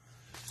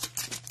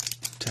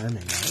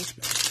timing wise.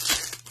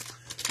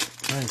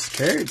 Nice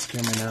cards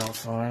coming out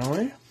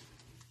finally.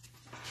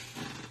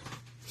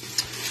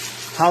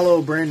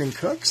 Hollow Brandon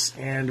Cooks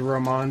and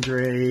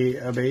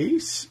Ramondre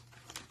Abbas.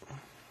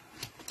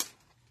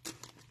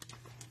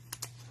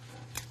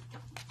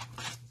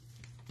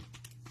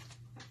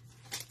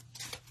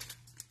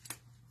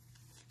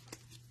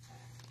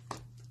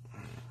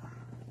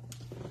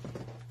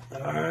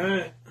 All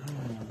right.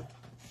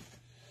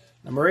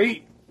 Number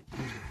 8.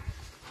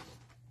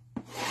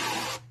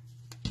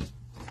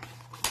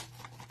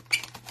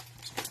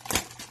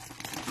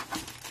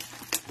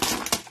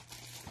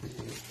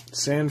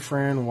 San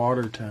Fran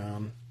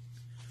Watertown.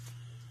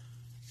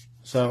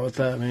 Is that what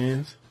that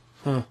means?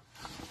 Huh.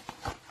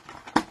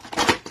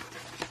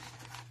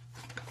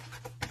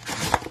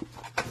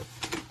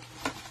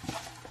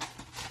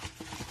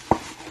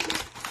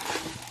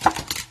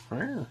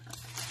 Rare.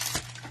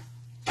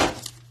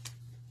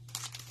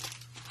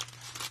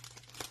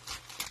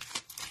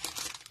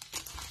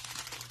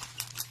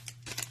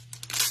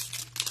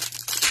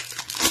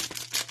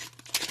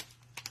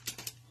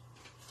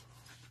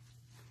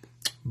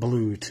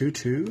 Blue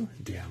 2-2,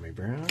 De'Ami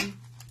Brown.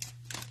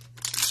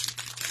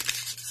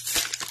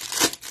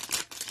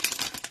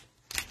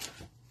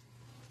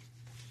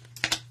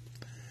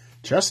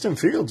 Justin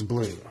Fields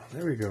blue.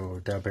 There we go.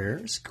 Da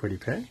Bears, Quiddy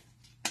Pay.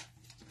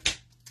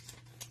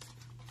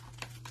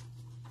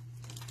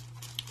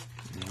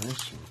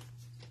 Nice.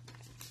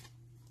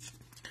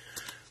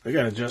 We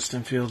got a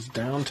Justin Fields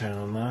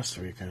downtown last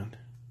weekend.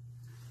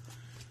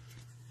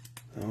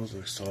 That was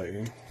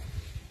exciting.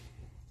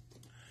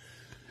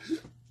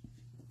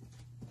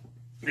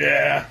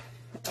 Yeah,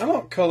 I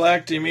don't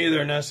collect him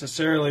either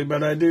necessarily,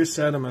 but I do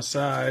set him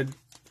aside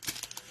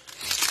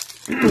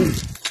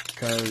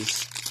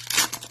because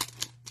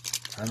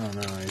I don't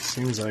know. He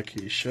seems like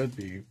he should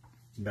be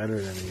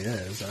better than he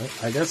is.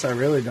 I guess I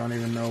really don't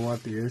even know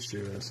what the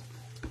issue is.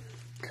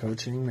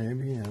 Coaching,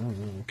 maybe? I don't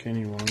know.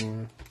 Kenny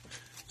Wong,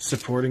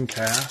 supporting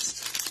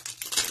cast.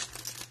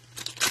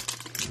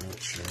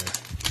 Not sure.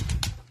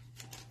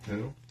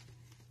 Who?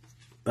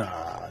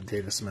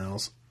 Davis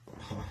Mills.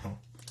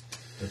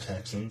 The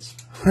Texans.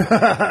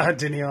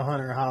 Danielle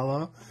Hunter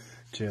Hollow.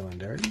 Jalen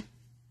Darden.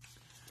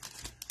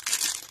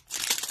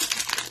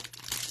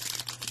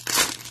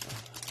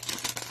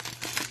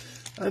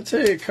 I'd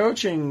say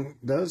coaching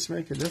does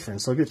make a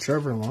difference. Look at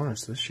Trevor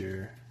Lawrence this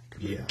year.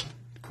 Yeah.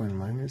 Quinn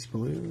Miners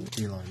blue.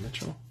 Eli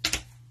Mitchell.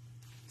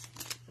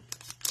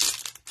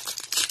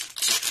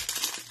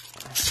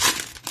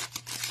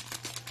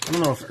 I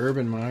don't know if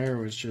Urban Meyer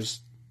was just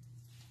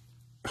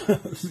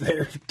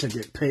there to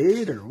get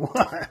paid or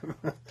what.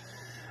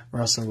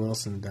 Russell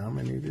Wilson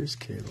Dominators,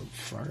 Caleb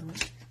Farley.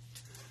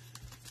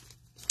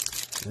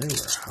 They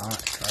were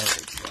hot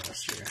cards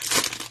last year.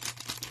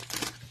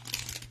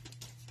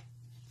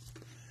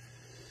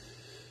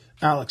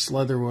 Alex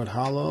Leatherwood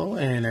Hollow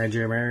and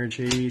Jamar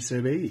Chase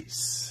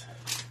Base.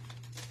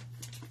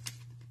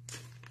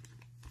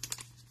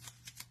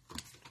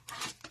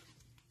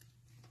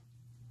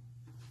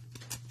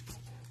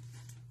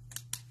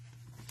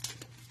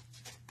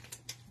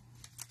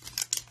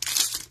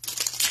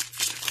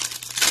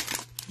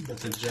 But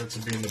the Jets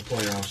would be in the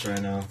playoffs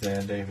right now if they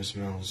had Davis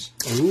Mills.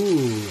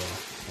 Ooh,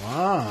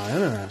 wow,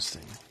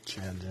 interesting.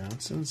 Chad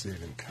Johnson,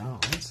 Zayvon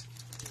Collins.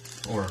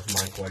 Or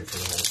Mike White for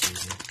the whole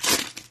season.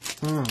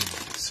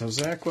 So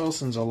Zach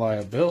Wilson's a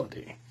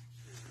liability.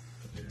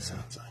 Yeah.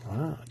 Sounds like,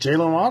 wow.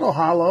 Jalen Waddle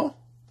Hollow.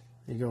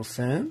 You go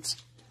Fins.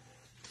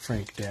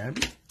 Frank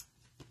Dabby.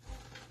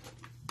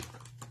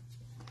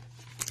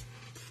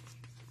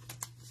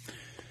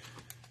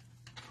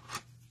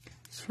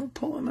 So we're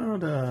pulling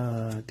out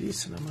a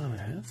decent amount of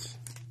hits.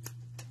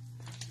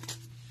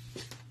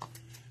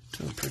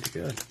 Doing pretty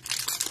good.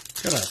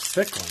 Got a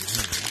thick one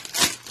here.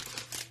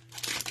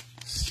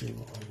 Let's see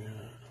what we got.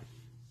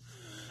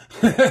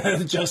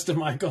 Justin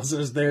Michaels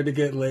is there to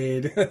get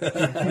laid.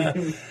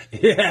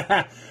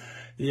 Yeah.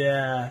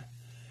 Yeah.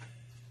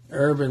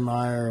 Urban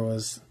Meyer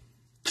was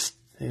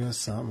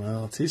something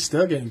else. He's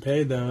still getting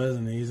paid, though,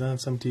 isn't he? He's on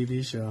some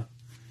TV show.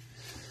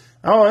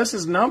 Oh, this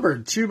is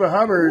numbered. Chuba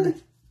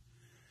Hubbard.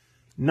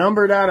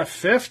 Numbered out of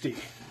 50.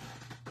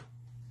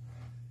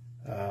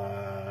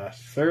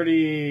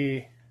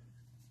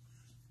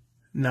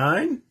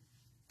 39?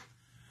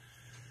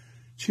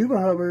 Chuba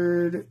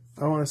Hubbard,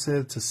 I want to say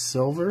it's a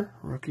silver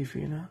rookie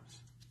phenoms.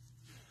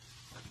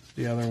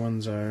 The other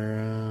ones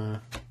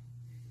are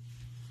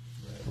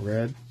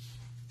red.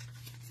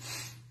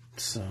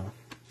 So,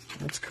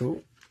 that's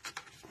cool.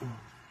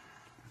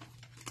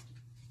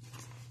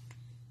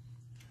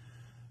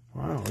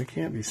 Wow, we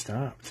can't be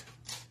stopped.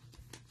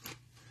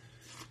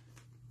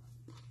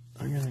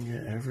 I'm going to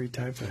get every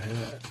type of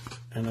hit.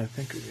 And I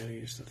think we're going to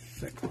use the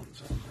thick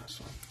ones on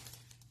this one.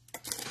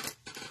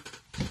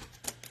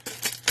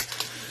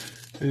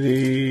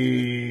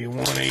 The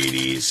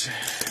 180s.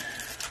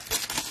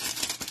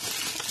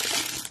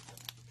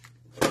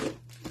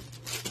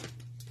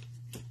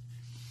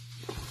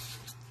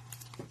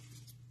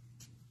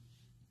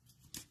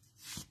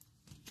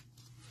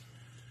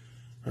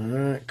 All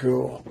right,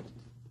 cool.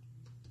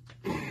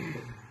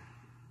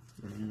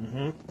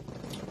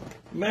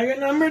 Mega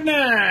number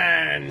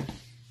 9.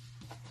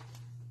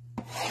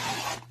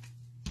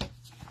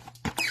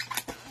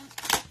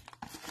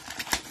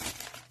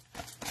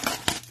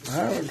 I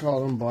haven't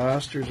called them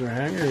blasters or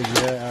hangers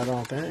yet, I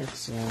don't think,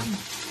 so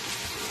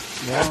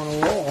they're on a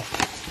roll.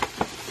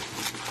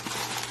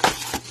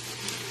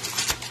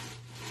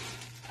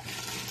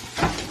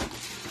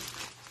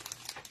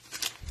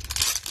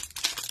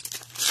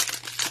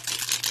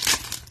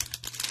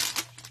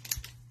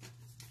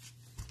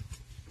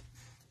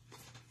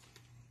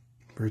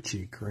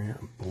 Richie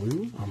Grant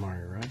blue,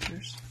 Amari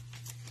Rogers.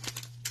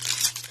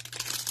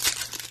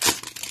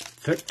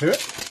 Thick to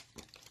it.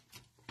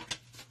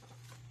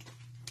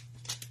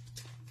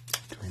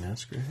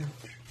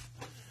 Scrimmage.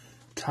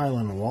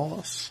 Tylan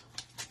Wallace,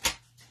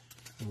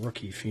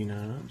 rookie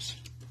phenoms.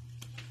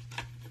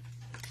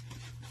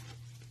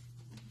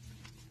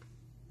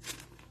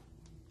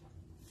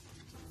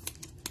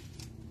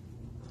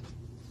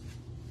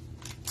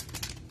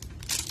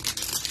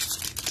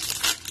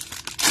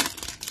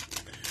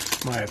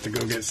 Might have to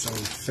go get some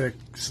thick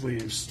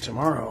sleeves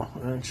tomorrow,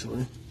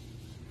 actually.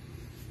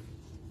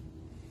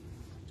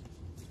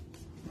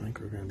 I think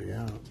we're going to be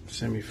out.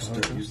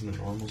 Start using the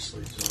normal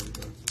sleeves on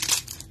the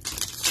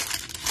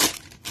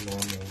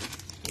normal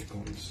thick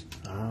ones.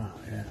 Ah,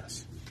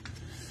 yes.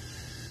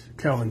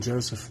 Calvin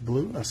Joseph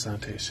blue,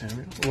 Asante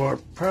Samuel. Well, I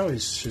probably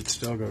should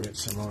still go get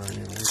some more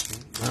anyways.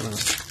 But I don't know.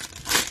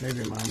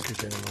 Maybe Mom could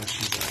get them while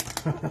she's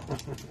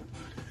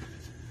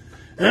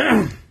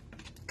out.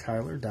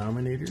 Kyler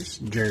Dominators,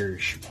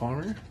 Jerry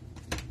Palmer.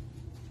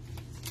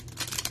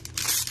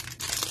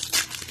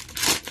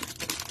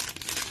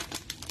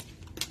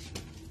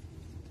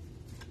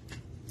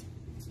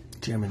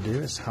 Jim and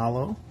Davis,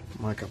 Hollow,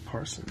 Micah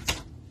Parsons.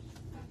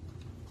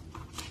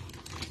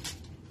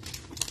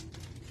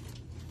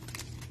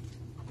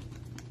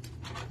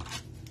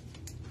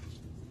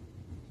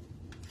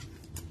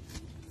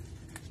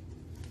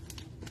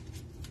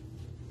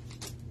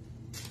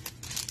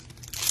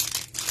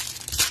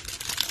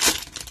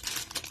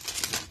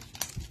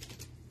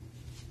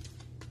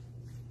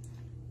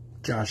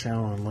 Josh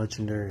Allen,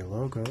 Legendary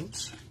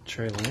Logos,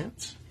 Trey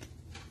Lance.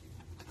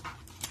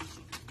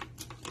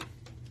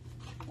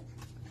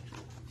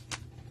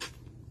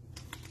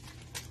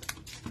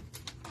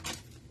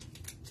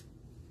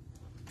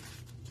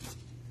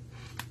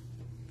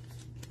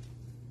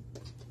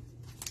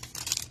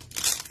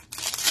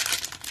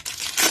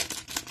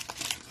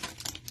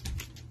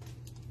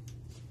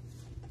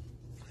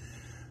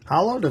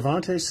 Hollow,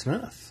 Devontae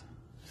Smith,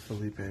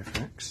 Felipe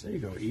Franks. There you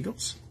go,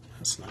 Eagles.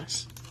 That's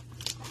nice.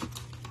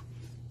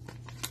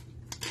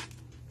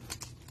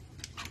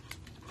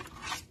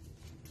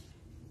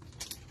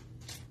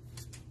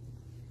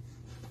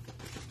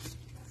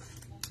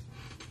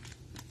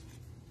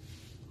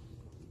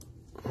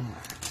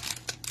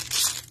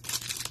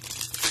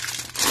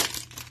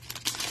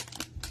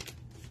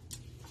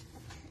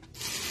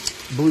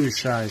 Blue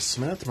Shy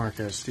Smith,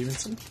 Marquez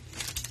Stevenson.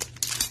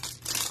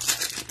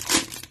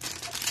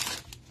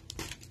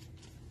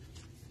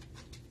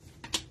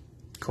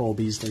 Cole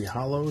Beasley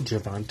Hollow,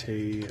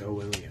 Javonte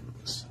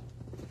Williams.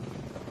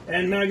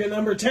 And Mega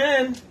number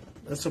 10.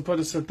 This will put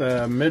us at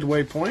the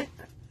midway point.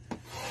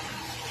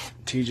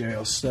 TJ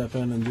will step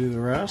in and do the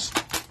rest.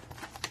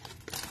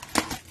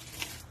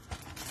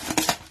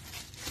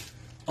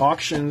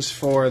 Auctions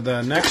for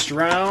the next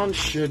round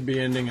should be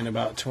ending in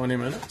about 20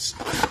 minutes.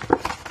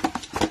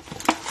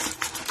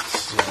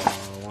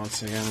 So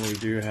once again, we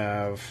do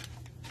have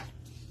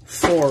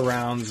 4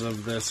 rounds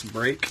of this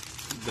break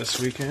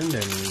this weekend,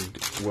 and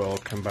we'll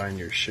combine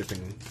your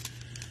shipping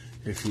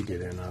if you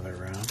get in other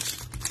rounds.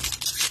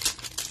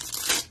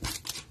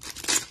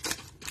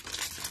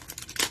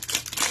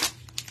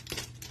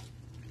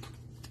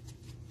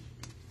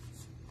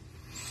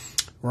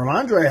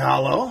 Ramondre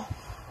Hollow.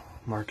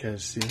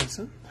 Marquez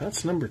Stevenson.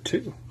 That's number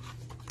 2.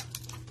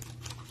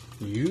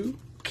 You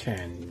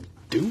can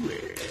do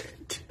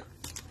it.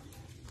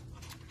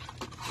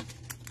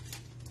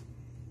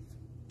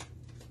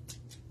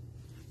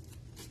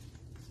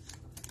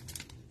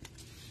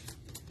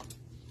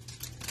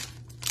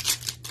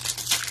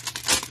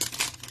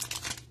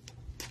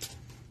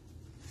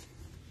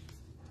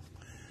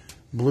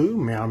 Blue,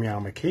 Meow Meow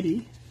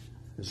McKitty,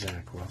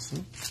 Zach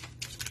Wilson.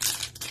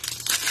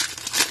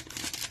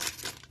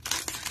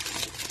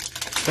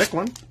 Thick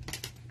one.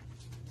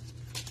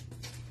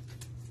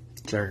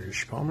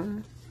 Jarish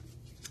Palmer.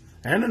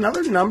 And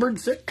another numbered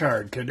thick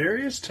card,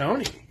 Kadarius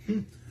Toney.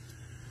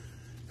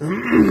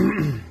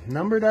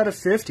 Numbered out of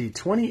 50,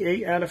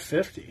 28 out of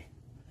 50.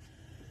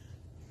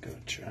 Go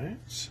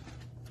Giants.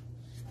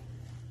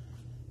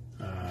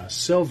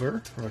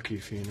 Silver, rookie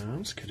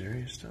phenoms,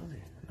 Kadarius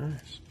Toney.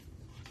 Nice.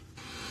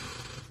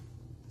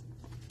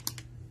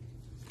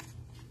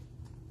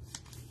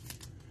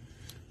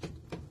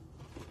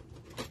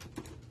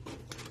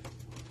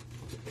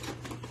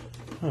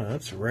 Oh,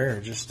 that's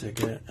rare just to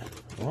get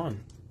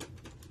one.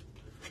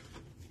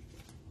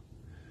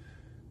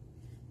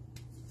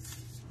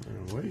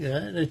 What do you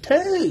got? A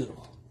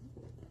 2.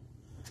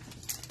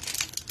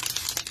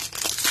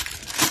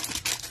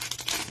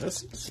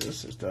 This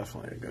is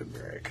definitely a good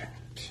break.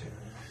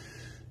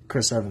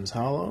 Chris Evans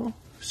Hollow,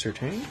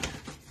 Surtain.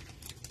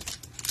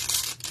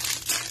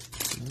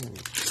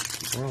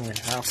 We're only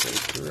halfway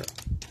through it.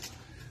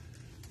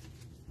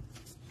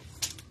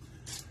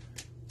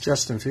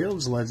 Justin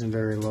Fields,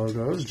 legendary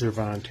logos,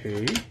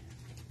 Javonte.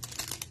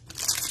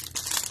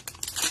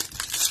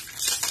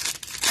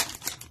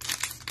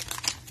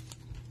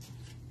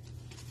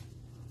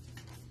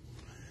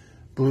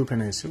 Blue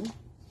Peninsula,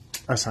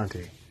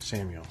 Asante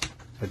Samuel,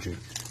 Ajit.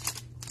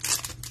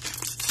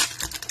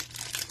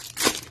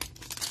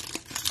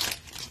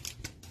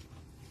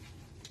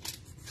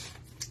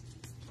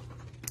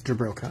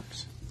 Jabril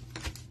Cox.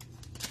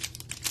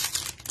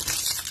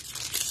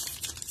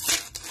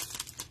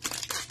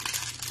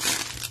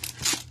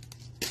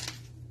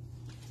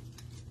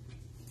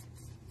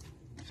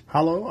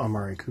 Hollow,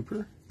 Amari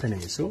Cooper,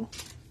 Penny Sewell.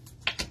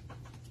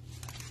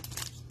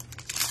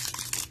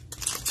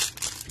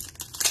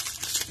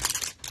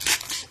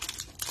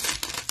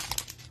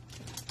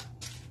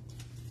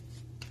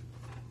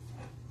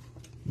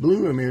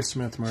 Blue, Amir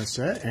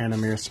Smith-Marset, and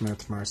Amir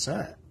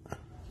Smith-Marset.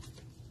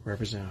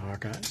 Represent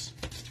Hawkeyes.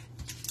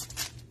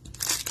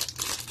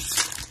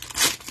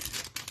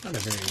 Not a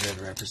very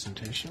good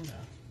representation,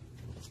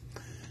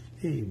 but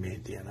he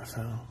made the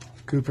NFL.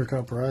 Cooper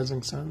Kupp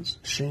Rising Suns,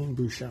 Shane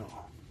Bouchon.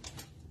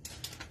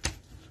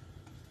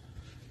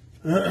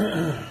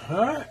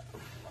 Alright.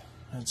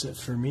 That's it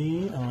for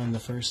me on the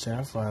first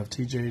half. I'll have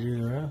TJ do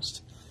the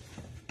rest.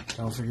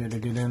 Don't forget to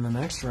get in the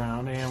next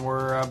round, and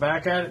we're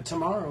back at it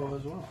tomorrow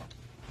as well.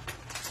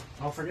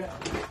 Don't forget.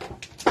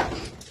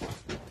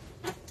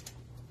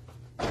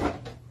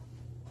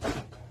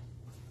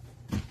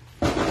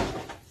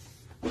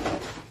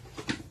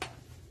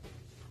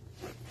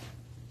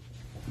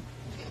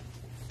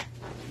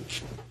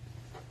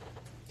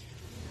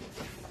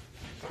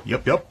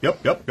 Yep.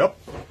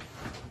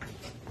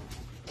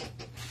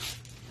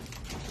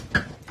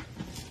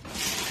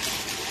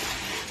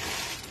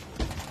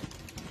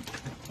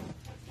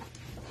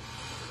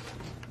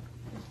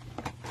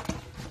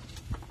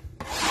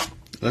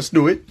 Let's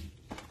do it.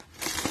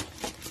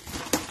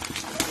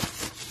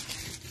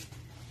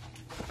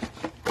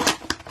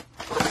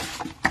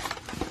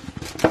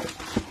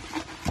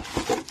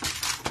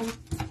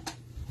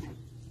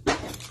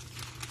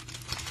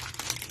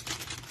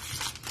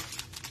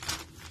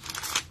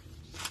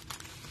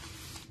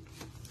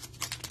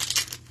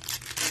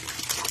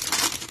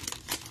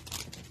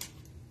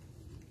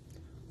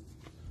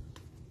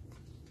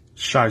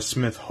 Shi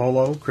Smith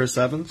Holo, Chris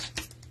Evans.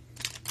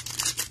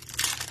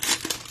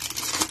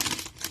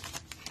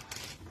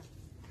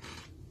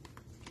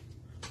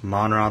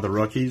 Monra the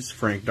Rookies,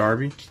 Frank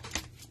Darby.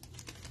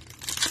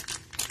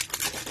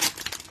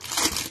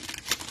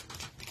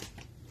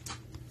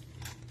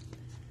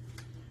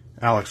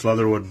 Alex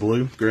Leatherwood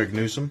Blue, Greg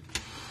Newsome.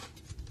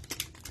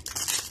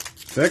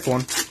 Thick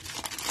one.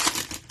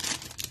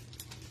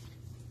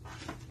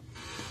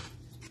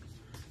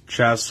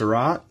 Chaz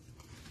Surratt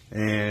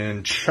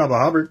and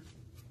Chuba Hubbard.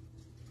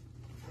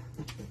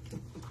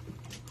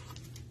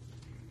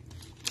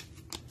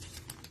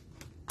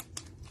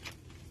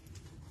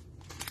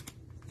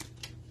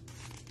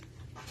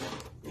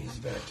 He's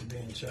back to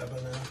being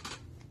Chuba now.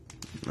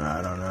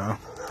 I don't know.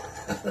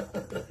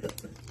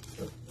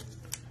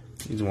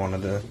 He's one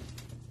of the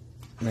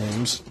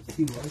names.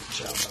 He was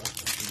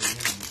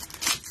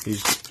Chuba.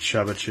 He's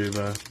Chuba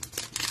Chuba.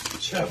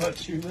 Chuba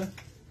Chuba.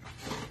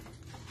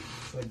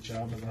 It's like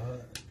Jabba the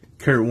Hutt.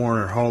 Kurt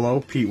Warner Holo,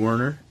 Pete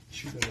Werner.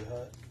 Chuba the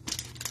Hutt.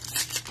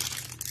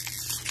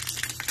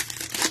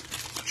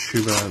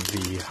 Chuba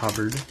the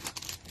Hubbard.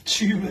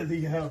 Chuba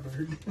the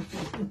Hubbard.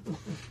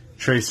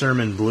 Trey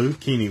Sermon Blue,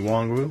 Keeney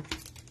Wongwu.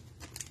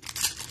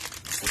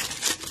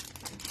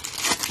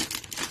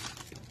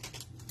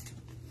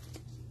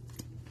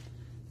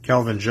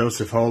 Calvin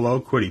Joseph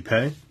Holo, Quiddy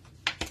Pay.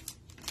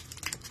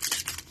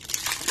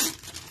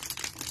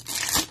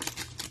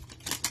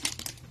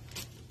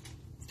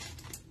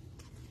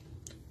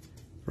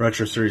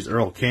 Retro Series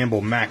Earl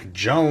Campbell, Mac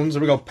Jones.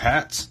 There we go,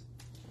 Pats.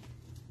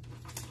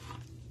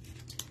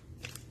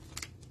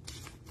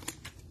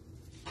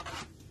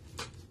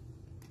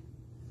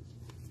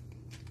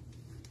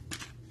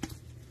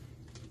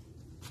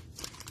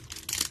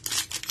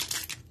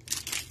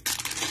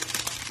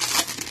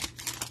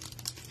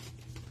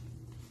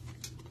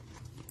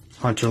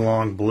 Hunter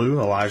Long Blue,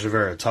 Elijah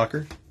Vera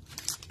Tucker.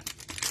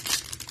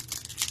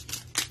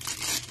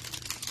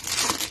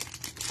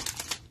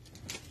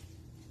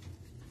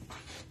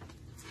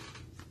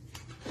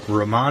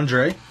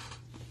 Ramondre,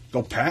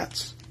 go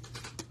Pats.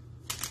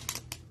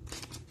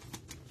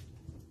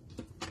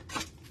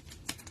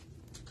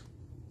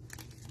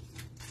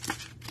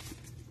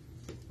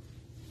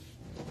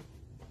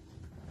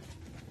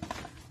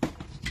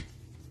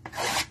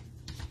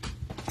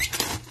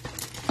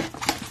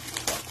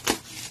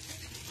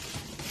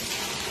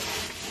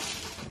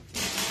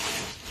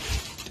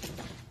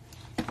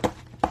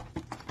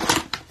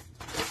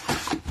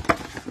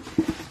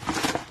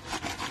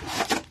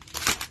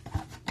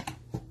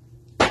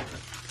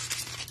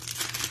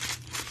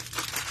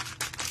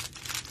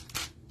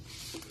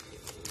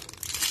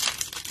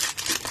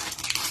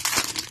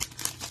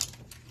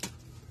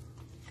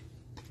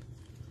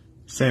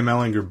 Sam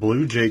Ellinger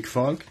Blue, Jake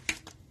Funk.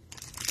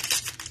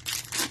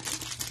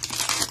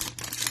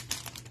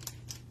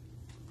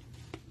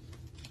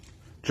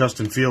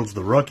 Justin Fields,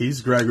 the rookies,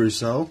 Greg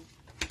Rousseau.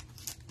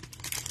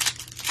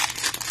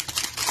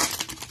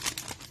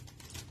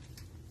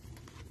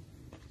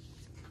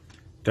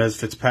 Des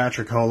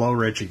Fitzpatrick Holo,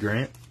 Richie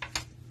Grant.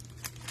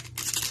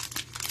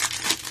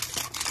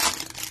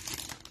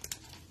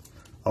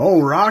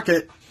 Oh,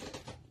 Rocket.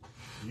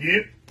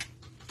 Yep.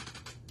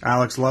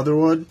 Alex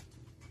Leatherwood.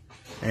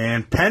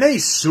 And Penny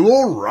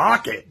Sewell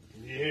Rocket.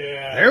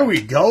 Yeah. There we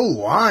go,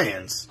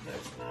 Lions.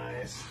 That's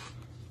nice.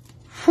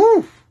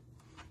 Whew.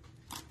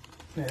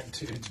 That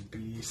dude's a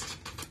beast.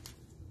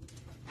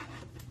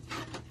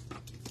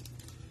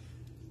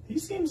 He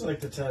seems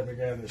like the type of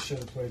guy that should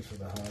have played for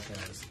the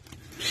Hawkeyes.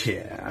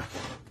 Yeah.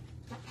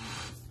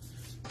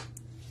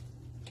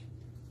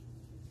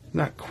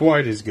 Not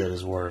quite as good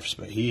as Wirfs,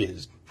 but he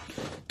is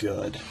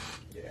good.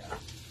 Yeah.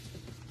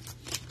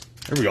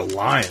 There we go,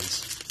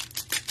 Lions.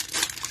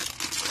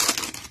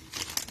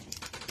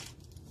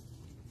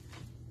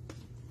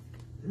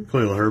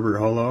 Khalil Herbert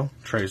Holo,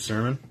 Trey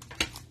Sermon.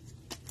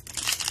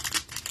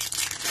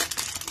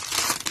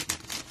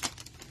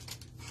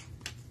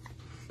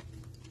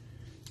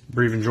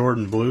 Brevin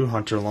Jordan Blue,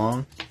 Hunter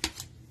Long.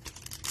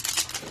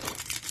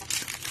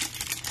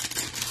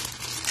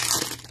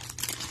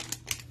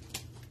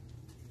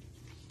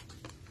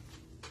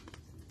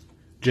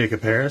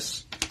 Jacob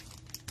Harris.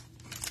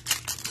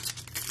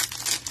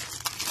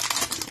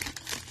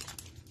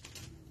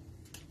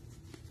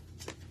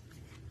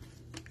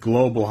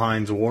 Global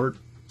Hines Ward.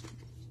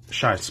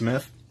 Shi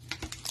Smith.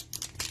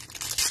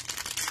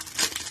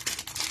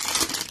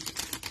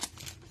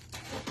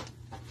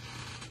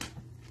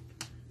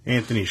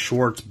 Anthony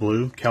Schwartz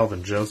Blue,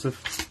 Calvin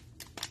Joseph.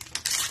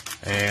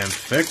 And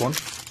thick one.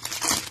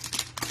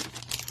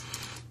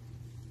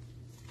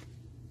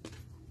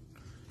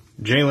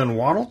 Jalen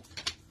Waddle.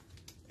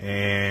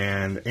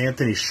 And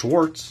Anthony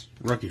Schwartz,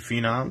 rookie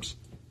phenoms.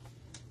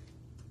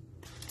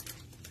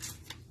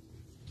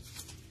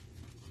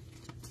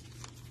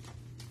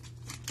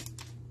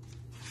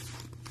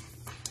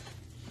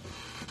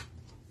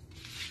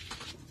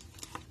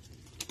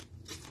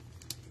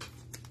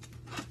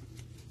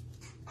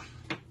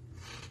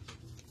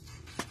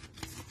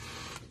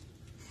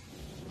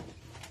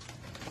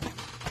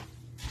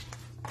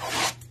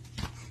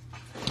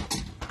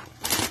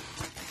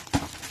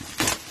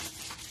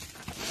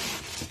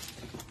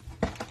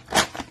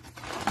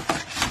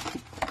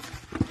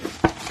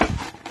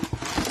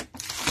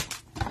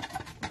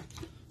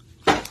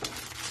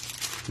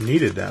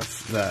 Needed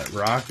that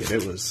rocket.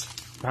 It was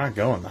not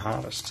going the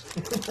hottest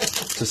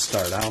to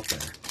start out there.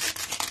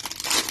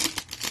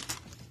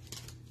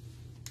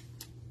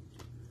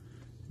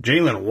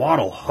 Jalen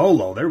Waddle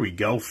Holo. There we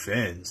go,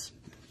 Fins.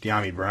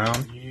 De'Ami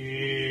Brown.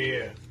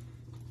 Yeah.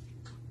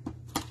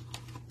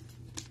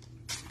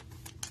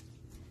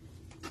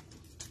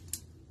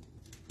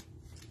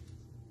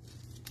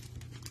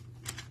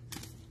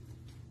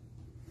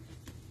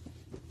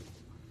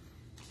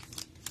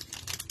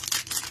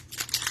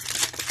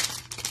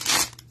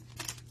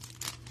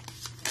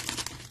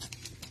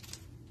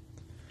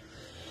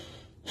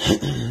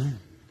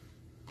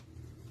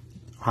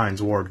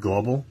 Hines Ward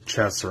Global,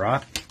 Chess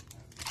Surratt.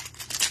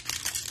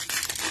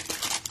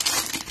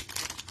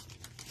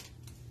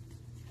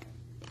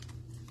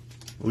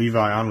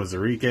 Levi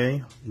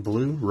Onwuzurike,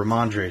 Blue,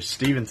 Ramondre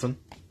Stevenson.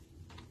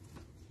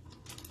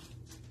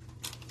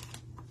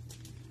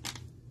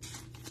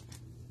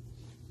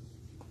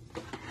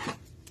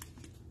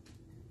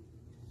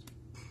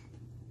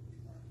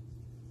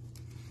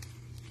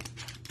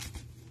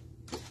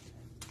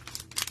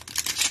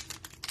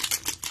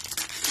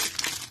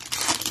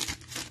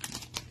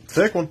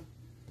 Thick one.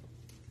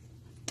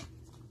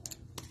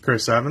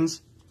 Chris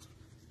Evans.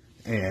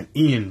 And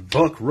Ian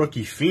Book,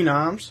 rookie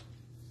phenoms.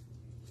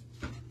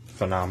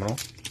 Phenomenal.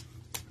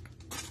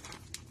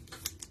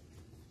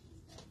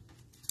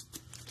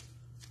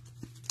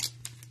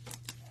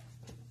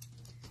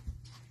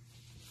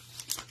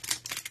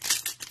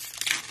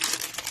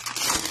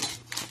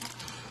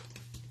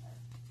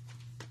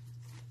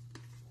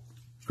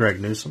 Greg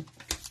Newsom.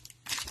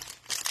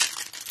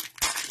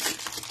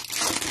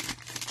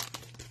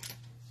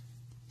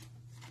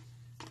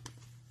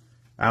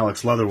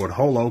 Alex Leatherwood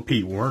Holo,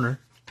 Pete Werner.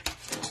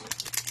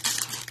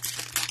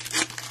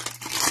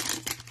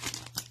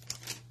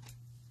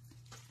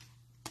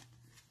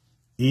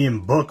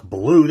 Ian Book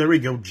Blue, there we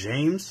go,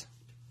 James.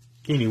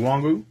 Keeney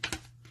Wangu.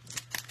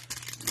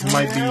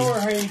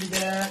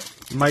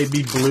 Might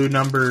be blue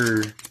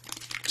number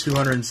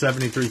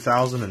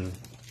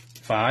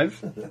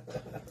 273,005.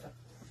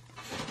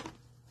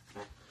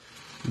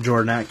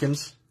 Jordan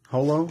Atkins,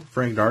 Holo,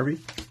 Frank Darby.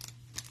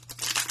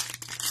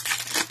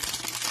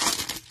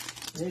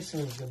 This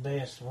one's the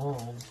best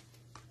one.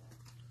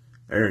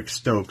 Eric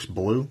Stokes,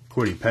 blue,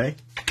 Quiddy Pay.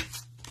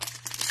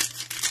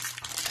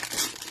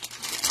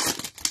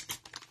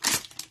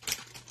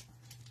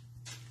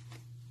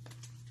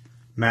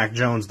 Mac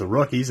Jones, the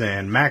rookies,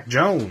 and Mac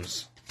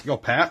Jones. Go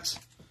Pats.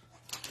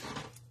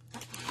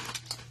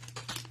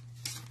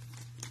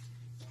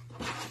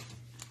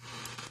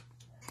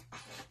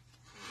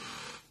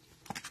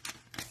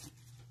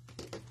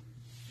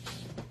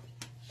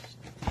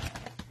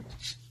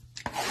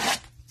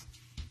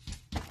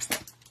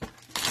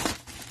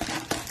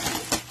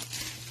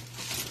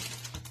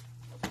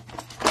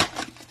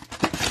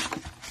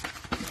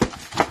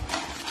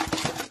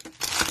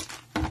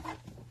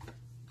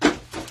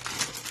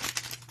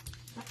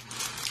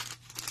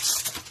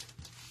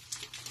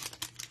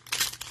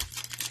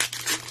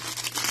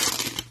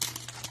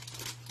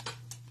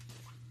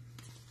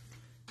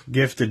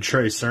 Gifted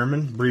Trey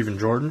Sermon, Breven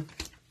Jordan.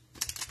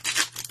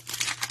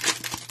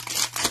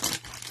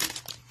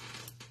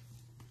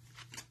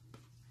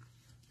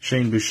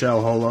 Shane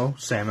Buechele Holo,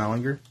 Sam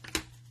Ellinger.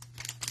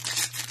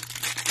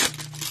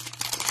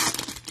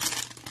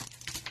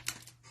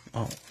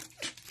 Oh.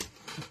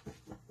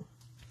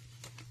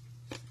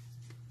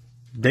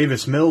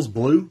 Davis Mills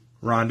Blue,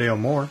 Rondale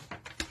Moore.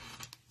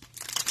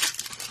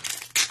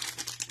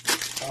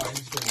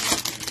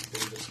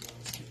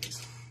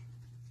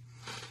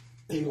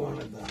 He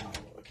wanted the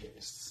hollow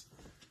case.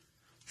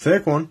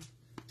 Thick one.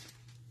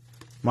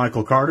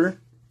 Michael Carter.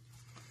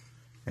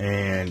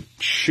 And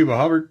Chuba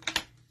Hubbard.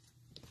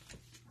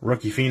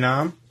 Rookie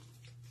Phenom.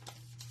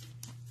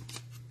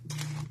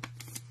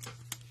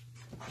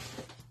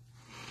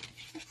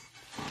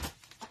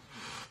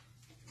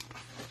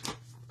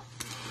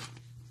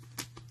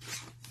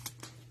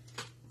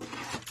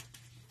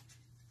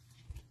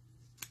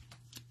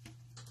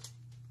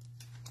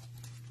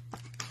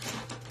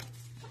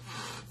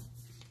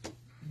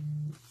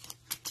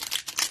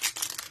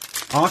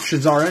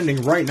 Auctions are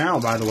ending right now,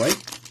 by the way.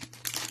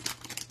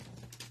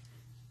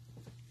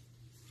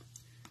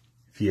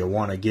 If you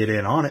want to get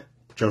in on it,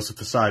 Joseph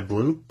Asai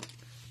Blue,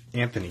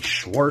 Anthony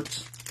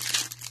Schwartz.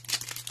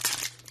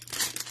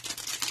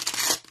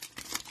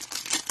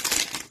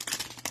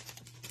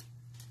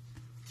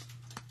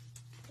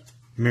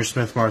 Amir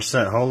Smith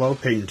Marset Holo,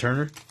 Peyton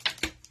Turner.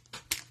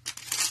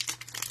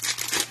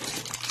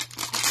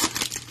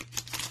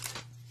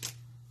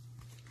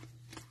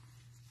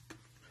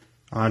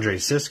 Andre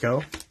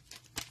Sisco.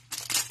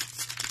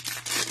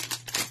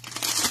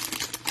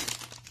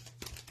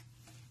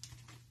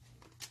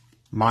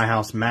 My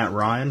House Matt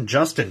Ryan.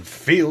 Justin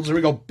Fields. There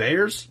we go.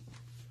 Bears.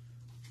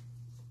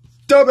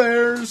 Da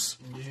Bears.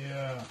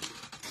 Yeah.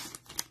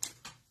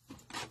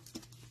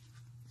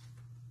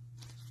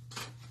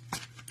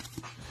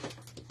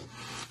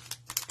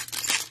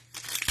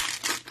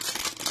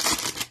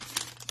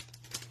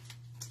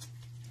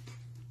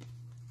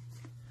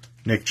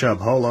 Nick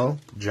Chubb Holo.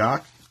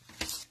 Jock.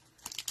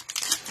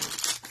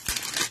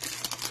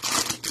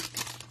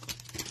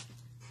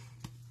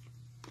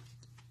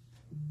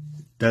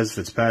 Des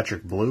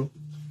Fitzpatrick Blue.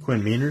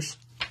 Quinn Meaners.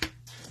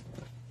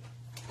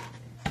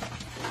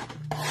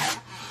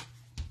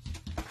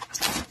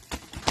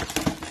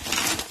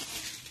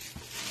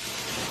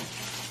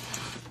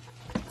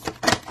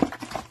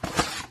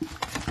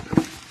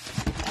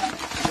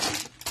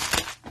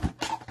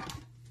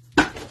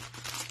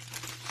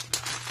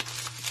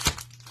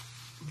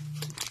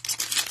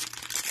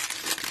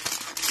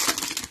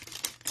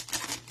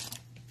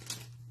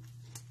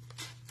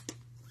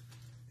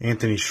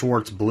 Anthony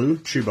Schwartz Blue,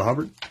 Chuba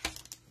Hubbard.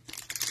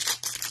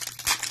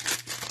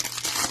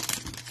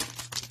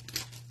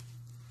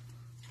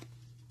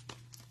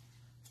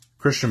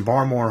 Christian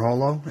Barmore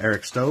Holo,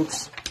 Eric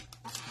Stokes.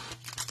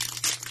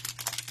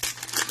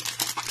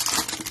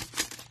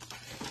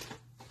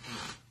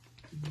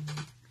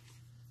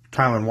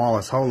 Tylan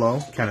Wallace Holo,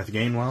 Kenneth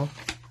Gainwell.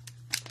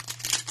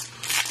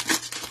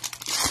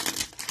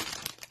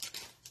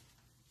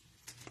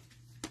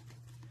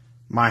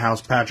 My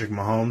House Patrick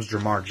Mahomes,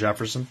 Jamar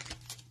Jefferson.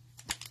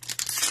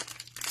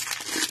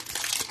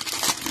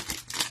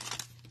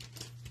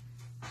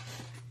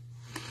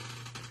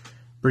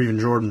 Breven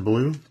Jordan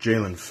Blue,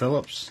 Jalen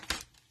Phillips.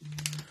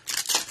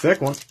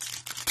 Thick one.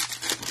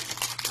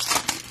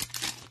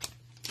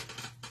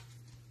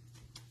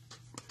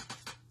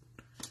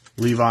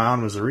 Levi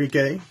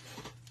Onwuzurike.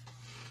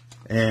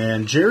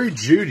 And Jerry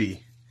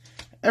Jeudy.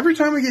 Every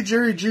time I get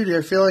Jerry Jeudy,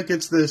 I feel like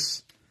it's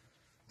this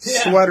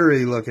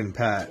sweatery looking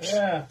patch.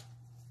 Yeah.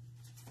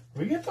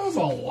 We get those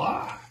a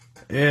lot.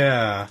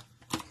 Yeah.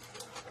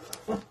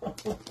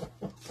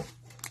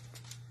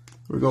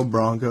 We go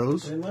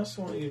Broncos. They must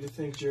want you to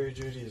think Jerry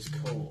Jeudy is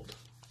cold.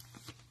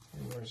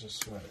 He wears a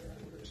sweater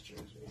under his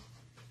jersey.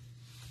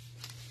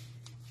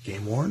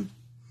 Game worn?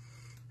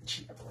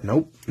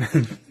 Nope.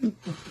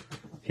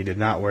 He did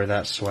not wear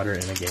that sweater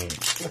in a game.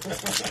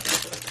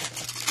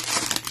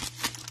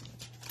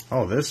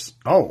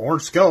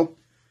 Orange scope.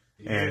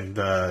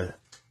 And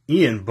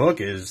Ian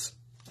Book is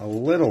a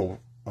little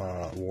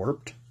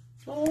warped.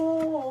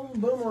 Oh,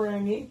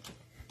 boomerangy.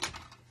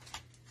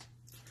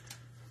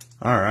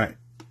 All right.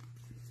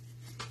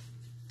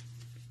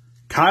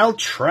 Kyle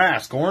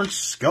Trask, orange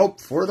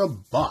scope for the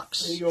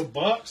Bucks. There you go,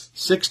 Bucks.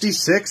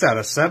 66 out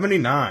of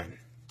 79.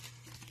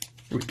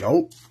 Here we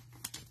go.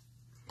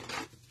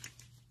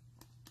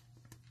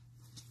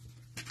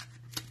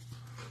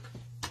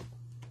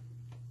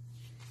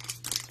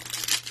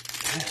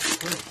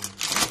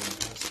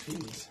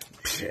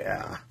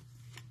 Yeah.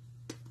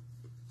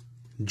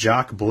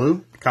 Jock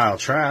Blue, Kyle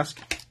Trask.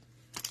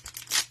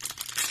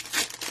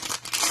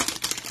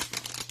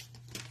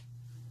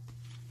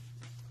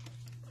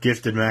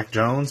 Gifted Mac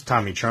Jones,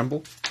 Tommy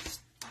Tremble.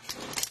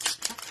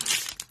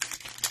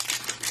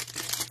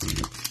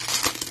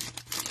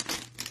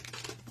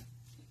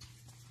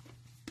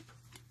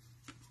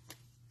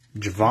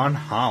 Javon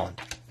Holland.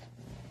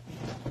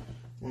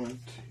 1, 2,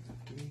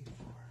 3,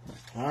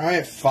 4. All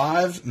right,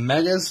 5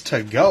 megas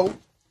to go.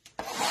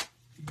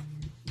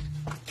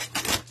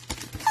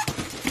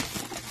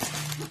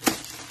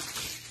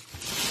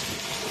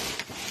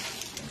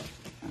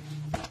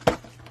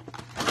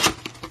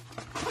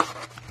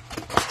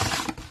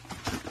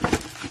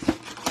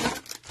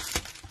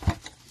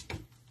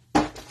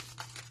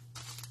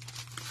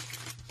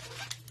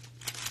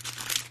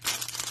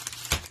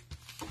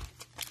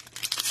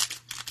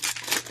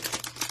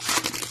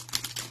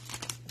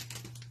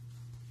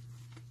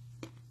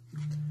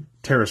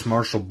 Terrace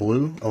Marshall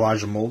Blue,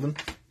 Elijah Molden.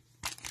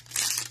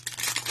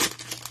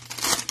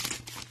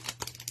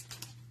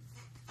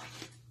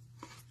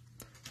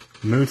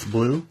 Muth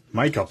Blue,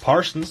 Micah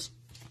Parsons.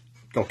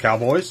 Go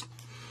Cowboys.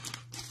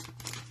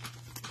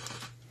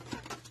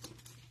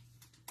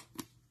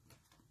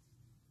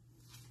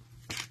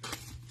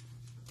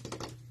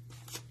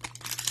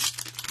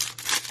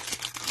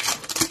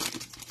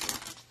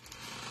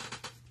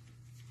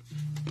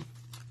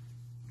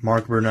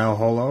 Mark Burnell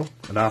Holo,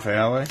 Adafe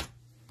Ale.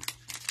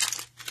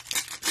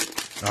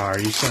 Oh, are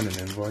you sending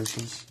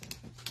invoices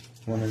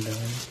when they're done?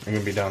 They're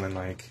going to be done in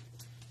I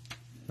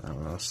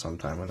don't know,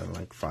 sometime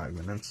within 5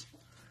 minutes.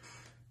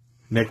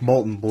 Nick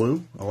Bolton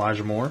Blue,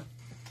 Elijah Moore.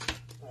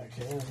 I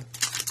can.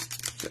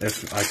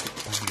 If I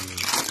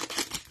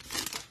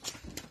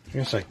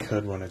guess I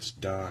could when it's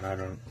done. I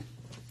don't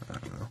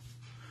know.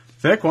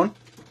 Thick one.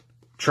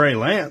 Trey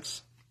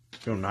Lance.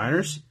 Go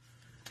Niners.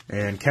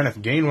 And Kenneth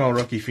Gainwell,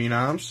 rookie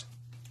phenoms.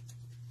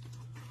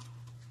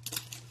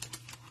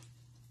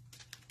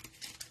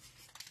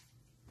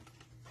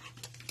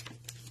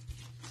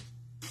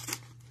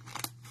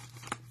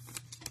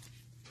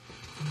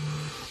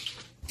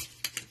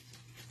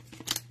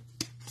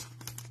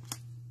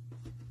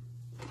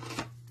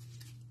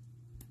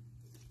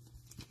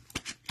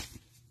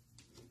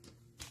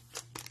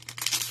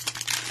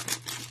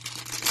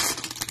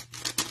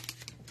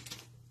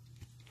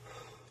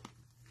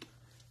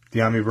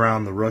 De'Ami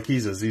Brown, the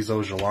rookies, Azeez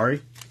Ojulari.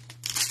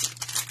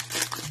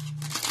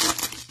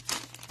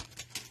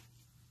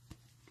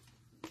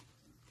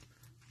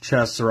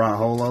 Chess Surratt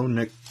Holo,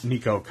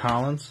 Nico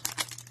Collins.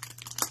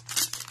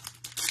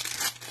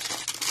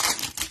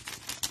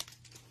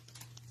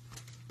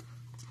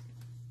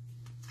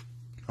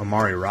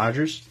 Amari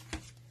Rogers.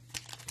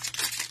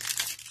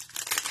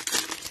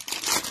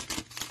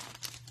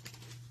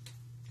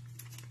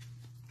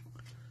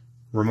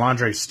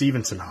 Ramondre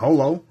Stevenson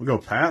Holo. We go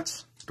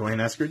Pats.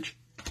 Dwayne Eskridge.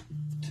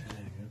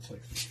 Dang, that's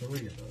like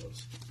 3 of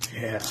those.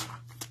 Yeah.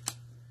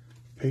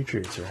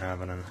 Patriots are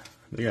having a...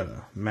 They got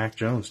a Mac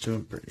Jones, too,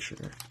 I'm pretty sure.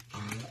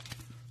 Mm-hmm.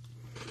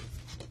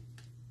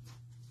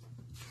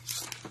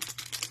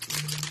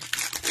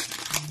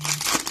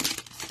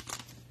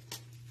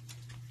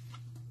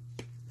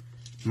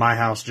 My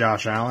House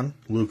Josh Allen,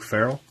 Luke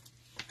Farrell.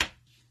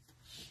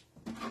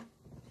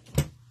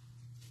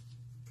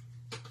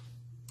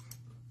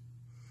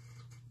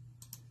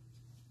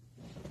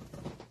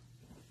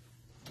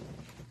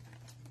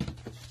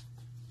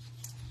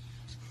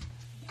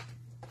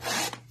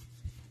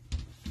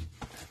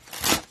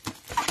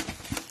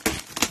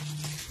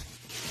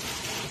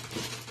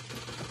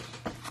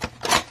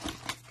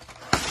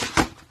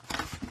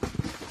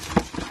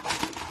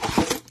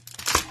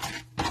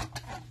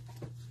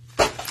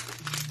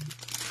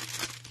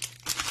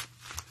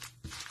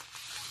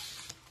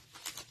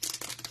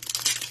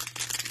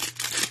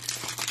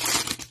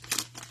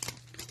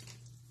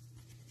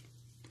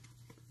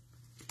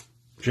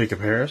 Jacob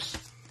Harris.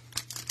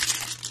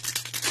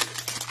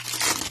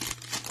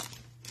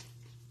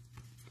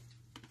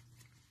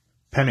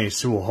 Penny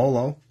Sewell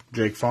Holo,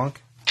 Jake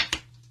Funk.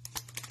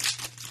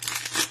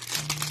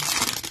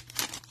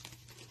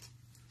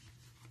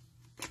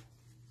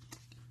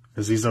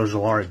 Aziz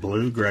Ojolari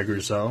Blue, Greg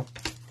Rousseau.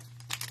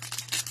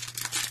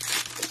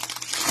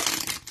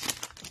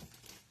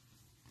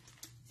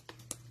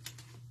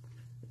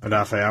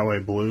 Adafe Awe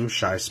Blue,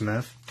 Shai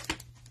Smith.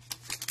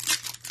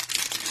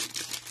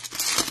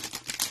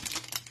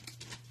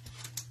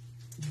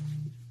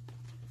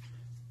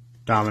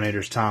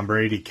 Dominators Tom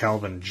Brady,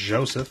 Kelvin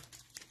Joseph.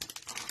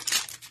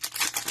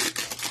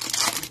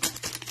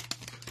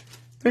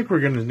 I think we're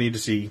going to need to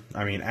see,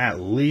 at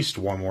least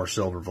one more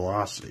silver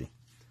velocity.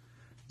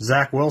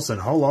 Zach Wilson,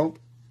 Holo.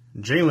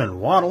 Jalen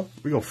Waddle.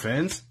 We go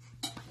Fins.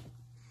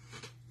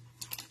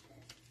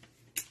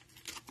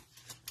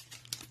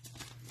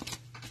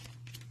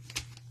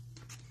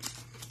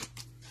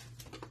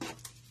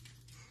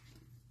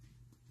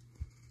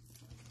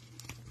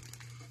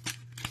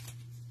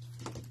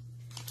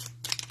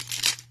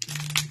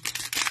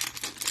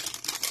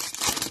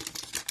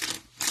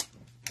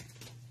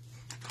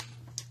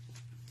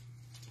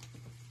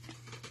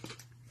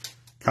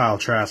 Kyle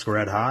Trask,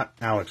 Red Hot.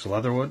 Alex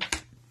Leatherwood.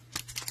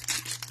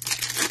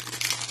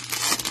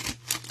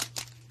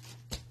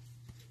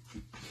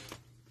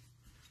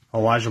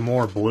 Elijah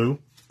Moore, Blue.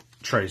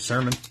 Trey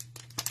Sermon.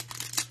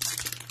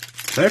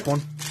 Thick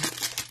one.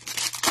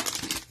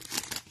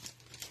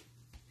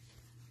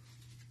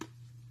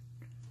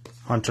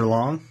 Hunter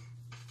Long.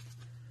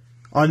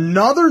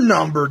 Another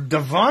numbered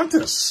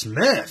Devonta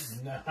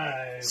Smith.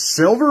 Nice.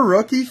 Silver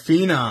Rookie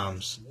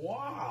Phenoms.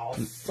 Wow.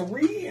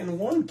 3 in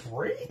 1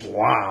 break?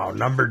 Wow.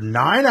 Numbered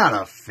 9 out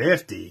of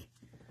 50.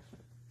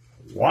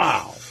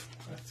 Wow.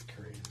 That's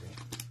crazy.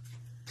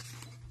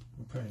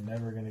 We're probably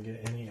never going to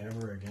get any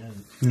ever again.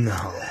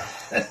 No.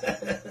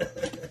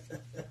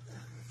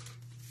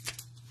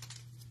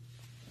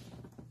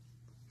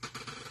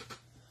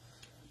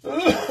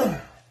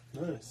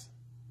 Nice.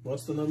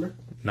 What's the number?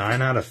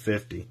 9 out of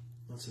 50.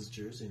 What's his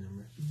jersey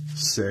number?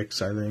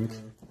 6, I think.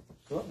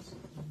 Close.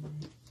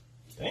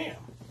 Damn.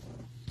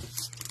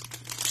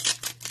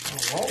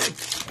 Oh,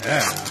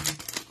 Yeah.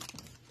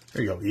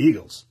 There you go,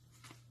 Eagles.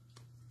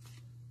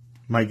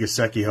 Mike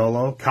Gesicki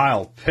Holo.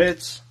 Kyle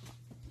Pitts.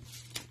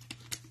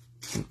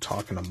 I'm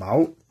talking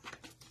about.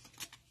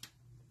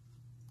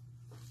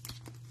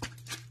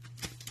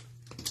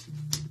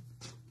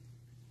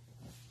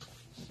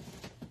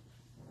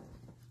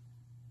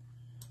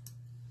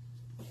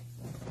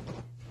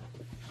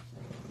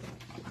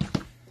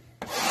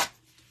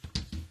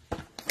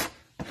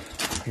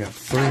 I got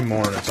 3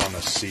 more and it's on the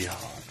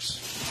Seahawks.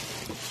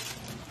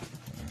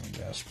 I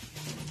guess.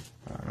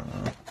 I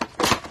don't know.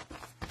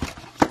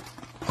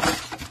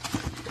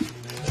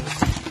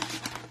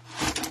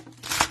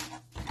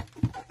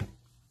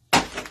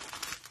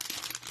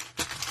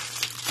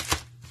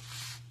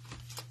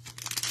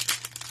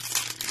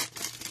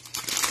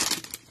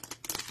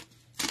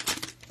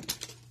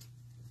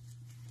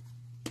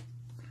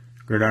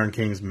 Gridiron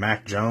Kings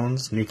Mac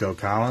Jones, Nico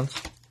Collins.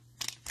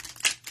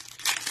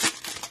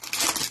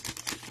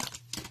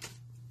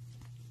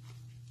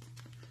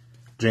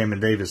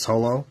 Jamin Davis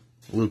Holo,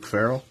 Luke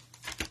Farrell.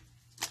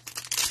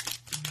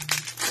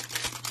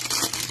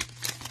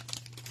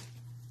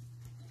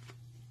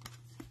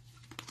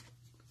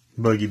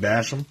 Boogie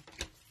Basham.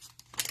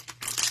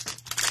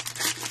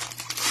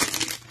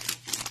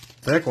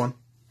 Thick one.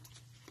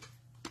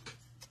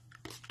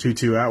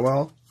 Tutu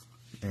Atwell.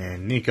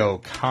 And Nico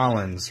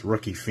Collins,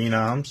 Rookie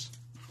Phenoms.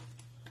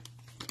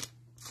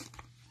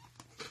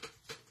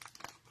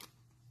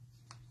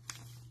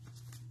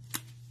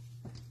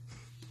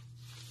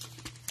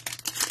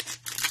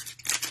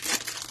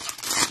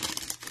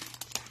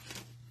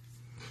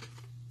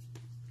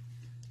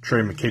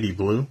 Trey McKitty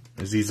Blue,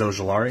 Aziz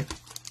Ojolari.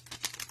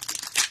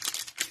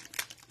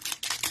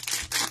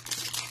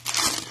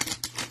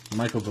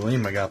 Michael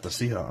DeLima got the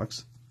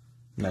Seahawks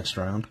next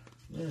round.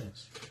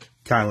 nice.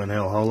 Kylan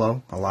Hill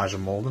Holo, Elijah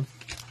Molden.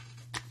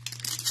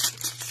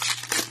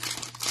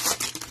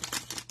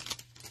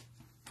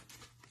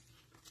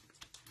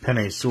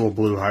 Penny Sewell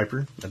Blue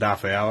Hyper,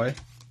 Adafe Awe.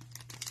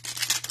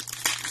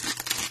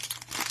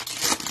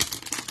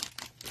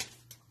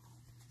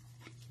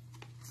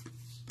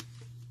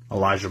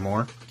 Elijah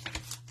Moore.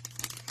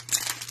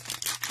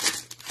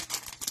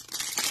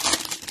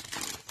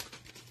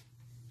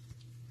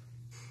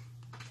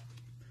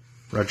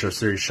 Retro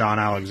Series Sean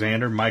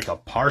Alexander, Micah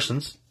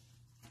Parsons.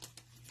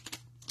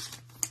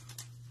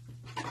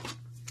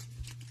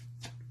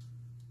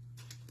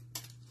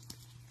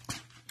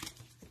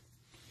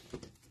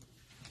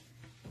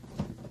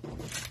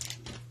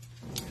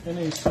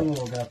 Penny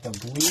Sewell got the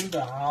blue,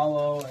 the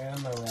hollow, and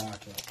the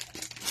rocket.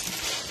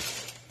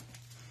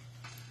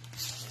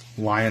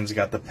 Lions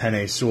got the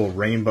Penny Sewell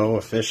Rainbow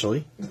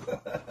officially.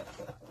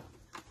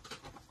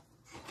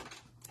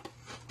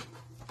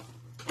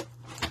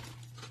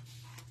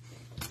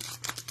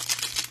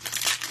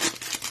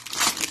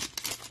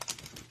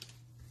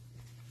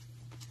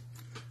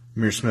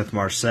 Amir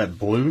Smith-Marset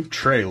blue.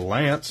 Trey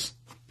Lance.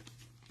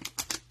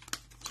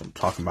 So I'm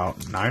talking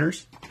about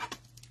Niners.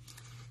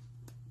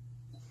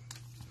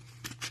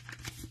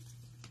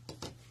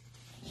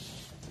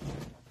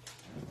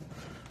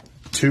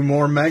 Two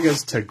more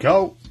megas to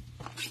go.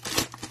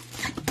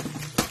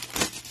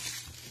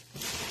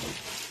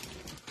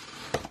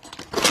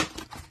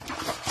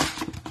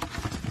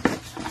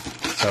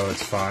 So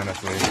it's fine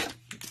if we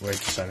wait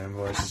to send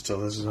invoices till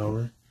this is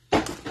over?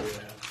 Yeah.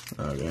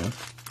 Okay.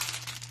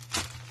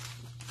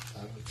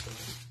 I would say.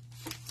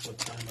 What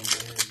time of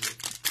day is it?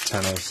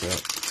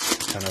 10:06.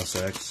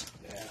 10:06.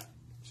 Yeah.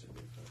 Should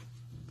be fine.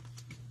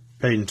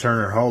 Peyton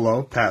Turner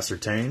Holo, Pat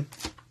Surtain.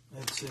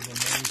 Let's see the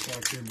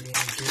manufacturer being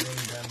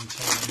giving them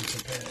time to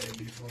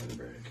pay before the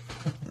break.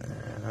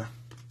 Yeah.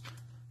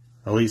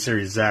 Elite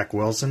Series Zach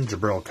Wilson,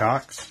 Jabril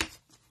Cox.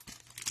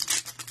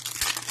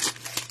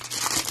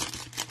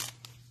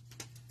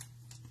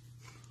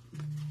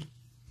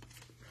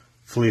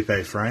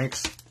 Felipe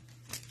Franks.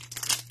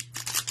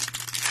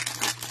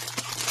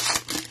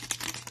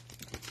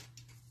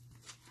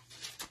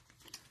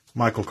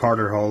 Michael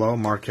Carter Holo,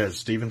 Marquez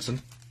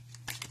Stevenson.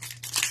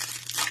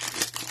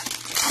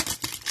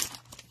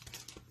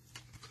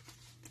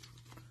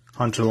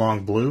 Hunter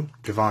Long Blue,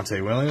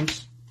 Javonte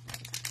Williams.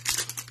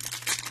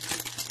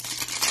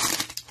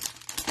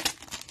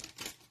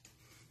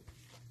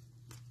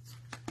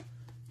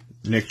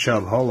 Nick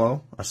Chubb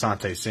Holo,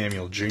 Asante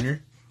Samuel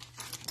Jr.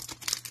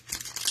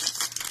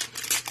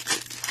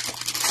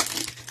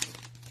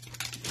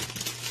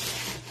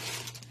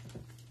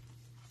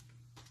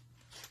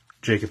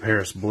 Jacob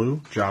Harris Blue,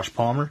 Josh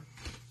Palmer.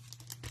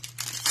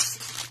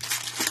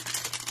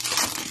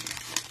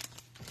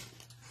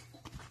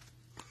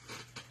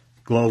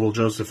 Global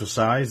Joseph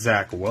Asai,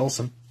 Zach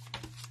Wilson.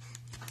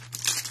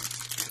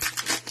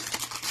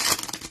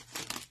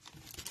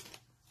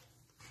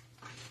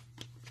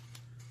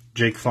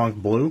 Jake Funk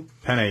Blue,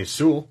 Penei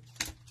Sewell.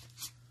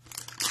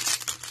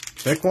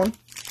 Thick one,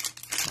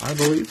 I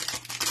believe.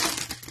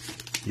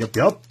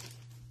 Yup.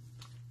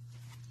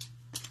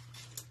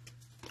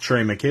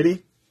 Trey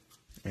McKitty.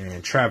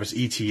 And Travis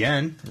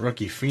Etienne,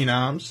 rookie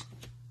phenoms.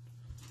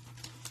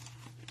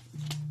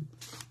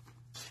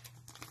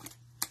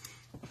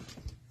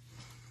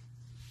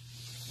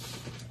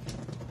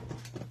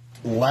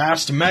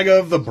 Last mega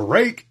of the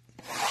break.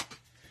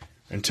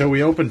 Until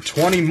we open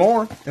 20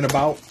 more in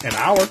about an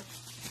hour.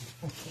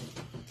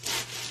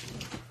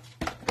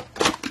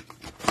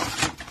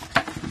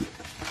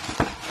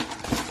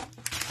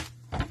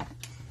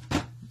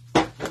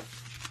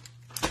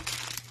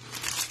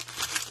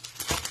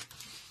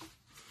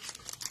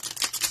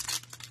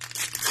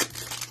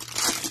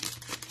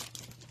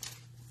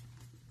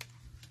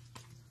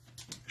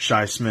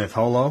 Shi Smith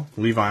Holo,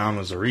 Levi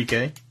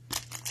Onwuzurike.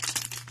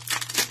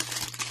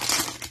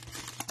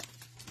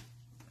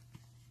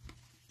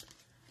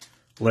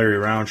 Larry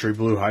Roundtree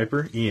Blue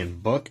Hyper, Ian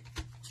Book.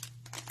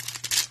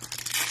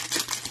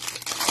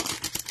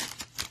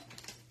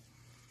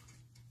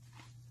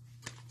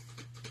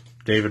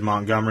 David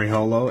Montgomery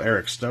Holo,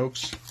 Eric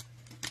Stokes.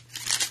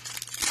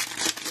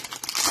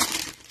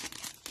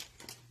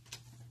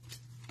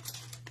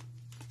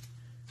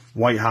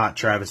 White Hot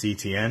Travis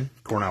Etienne,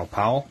 Cornell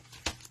Powell.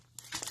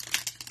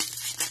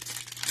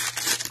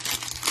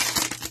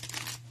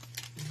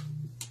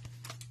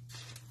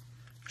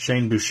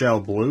 Shane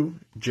Buechele Blue,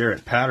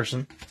 Jarrett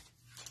Patterson.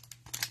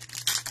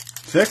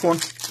 Thick one.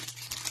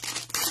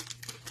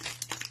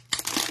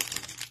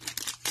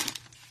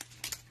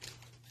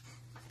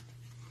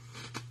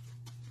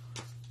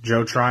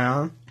 Joe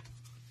Tryon.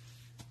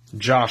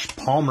 Josh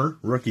Palmer,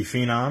 rookie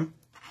phenom.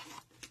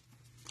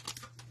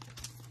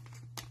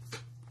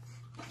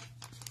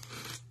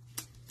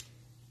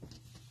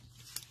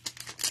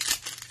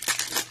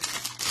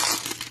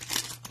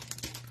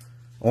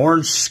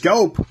 Orange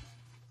Scope.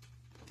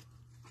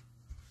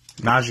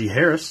 Najee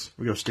Harris.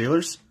 We go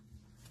Steelers.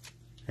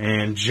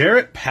 And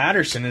Jarrett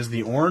Patterson is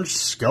the orange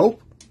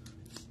scope.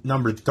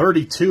 Number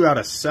 32 out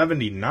of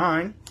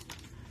 79.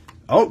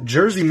 Oh,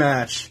 jersey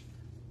match.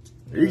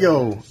 There you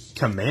go.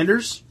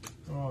 Commanders.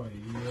 Oh,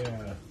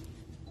 yeah.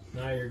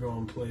 Now you're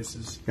going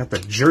places. Got the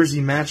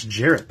jersey match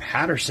Jarrett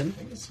Patterson.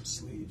 I get some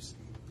sleeves.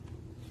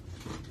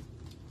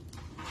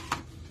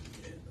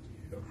 Yeah.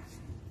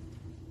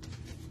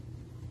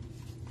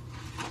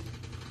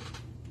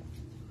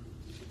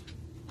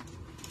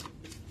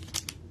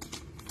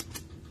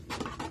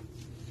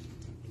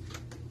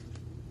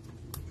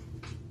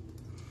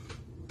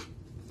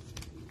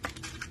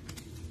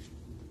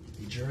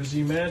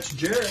 Jersey match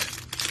Jarrett.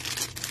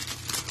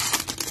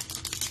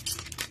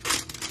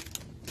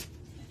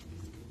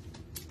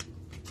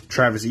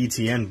 Travis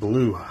Etienne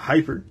Blue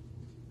Hyper.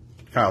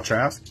 Kyle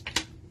Trask.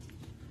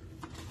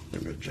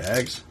 There we go,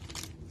 Jags.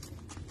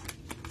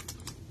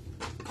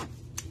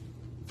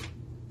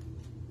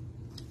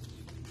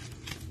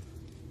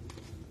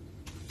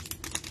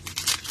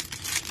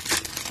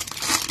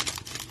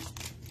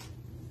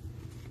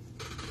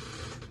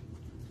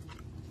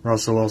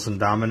 Russell Wilson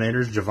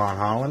Dominators, Javon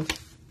Holland.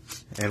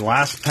 And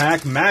last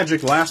pack,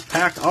 Magic, last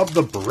pack of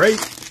the break.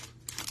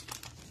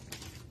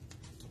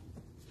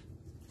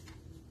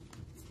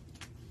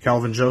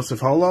 Kelvin Joseph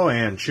Holo,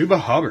 and Chuba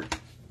Hubbard.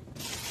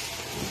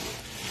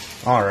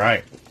 All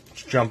right.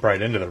 Let's jump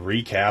right into the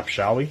recap,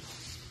 shall we?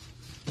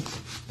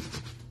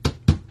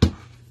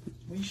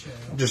 We shall.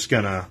 Just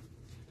going to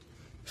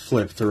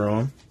flip through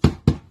them.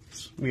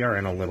 We are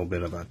in a little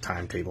bit of a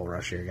timetable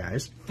rush here,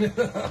 guys.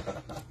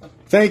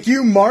 Thank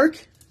you,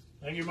 Mark.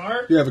 Thank you,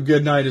 Mark. You have a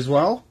good night as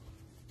well.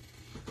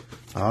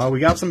 We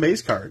got some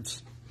base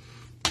cards.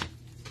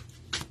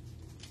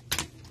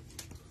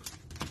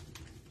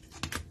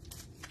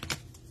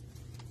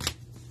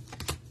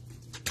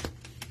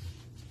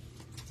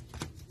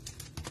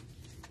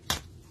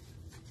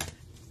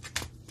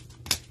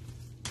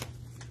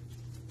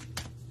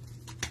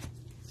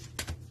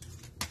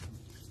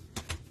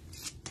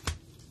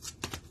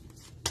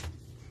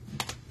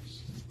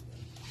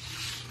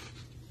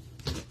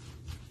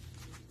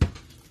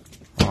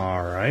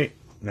 All right.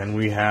 Then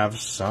we have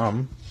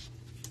some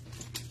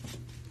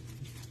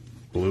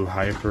Blue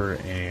Hyper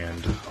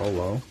and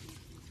Holo.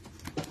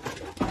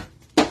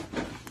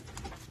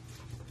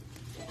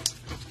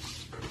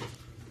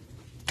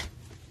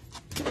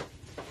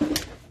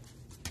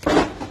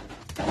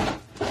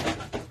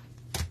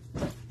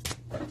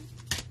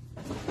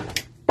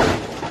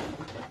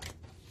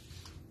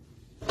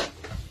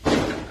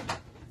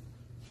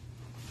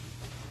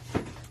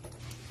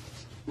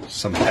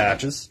 Some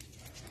patches.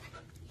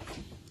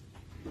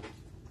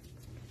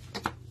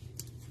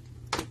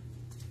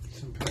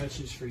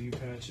 Patches for you,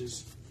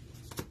 patches.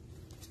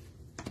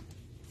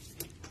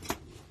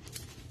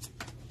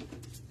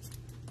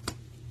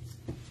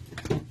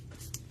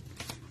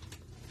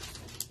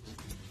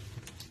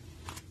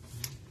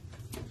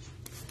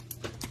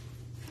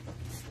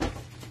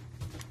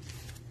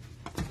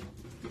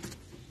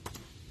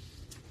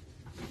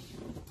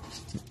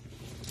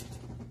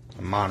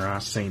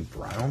 Monra St.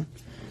 Brown.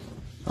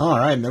 All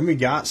right, and then we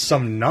got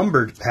some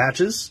numbered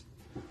patches.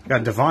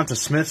 Got Devonta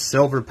Smith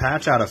silver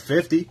patch out of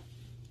 50.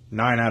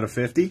 9 out of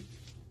 50.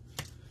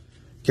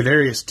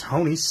 Kadarius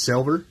Toney,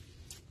 silver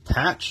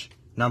patch,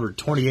 numbered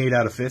 28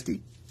 out of 50.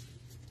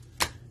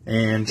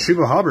 And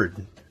Chuba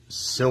Hubbard,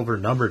 silver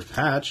numbered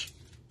patch,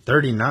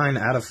 39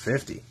 out of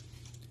 50.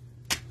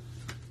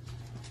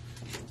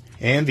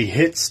 And the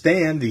hit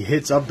stand, the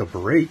hits of the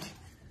break.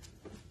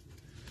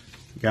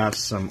 Got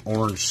some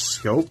orange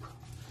scope.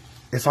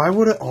 If I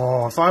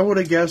would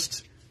have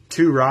guessed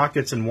 2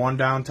 Rockets and 1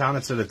 downtown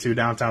instead of 2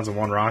 downtowns and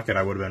 1 Rocket,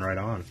 I would have been right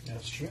on.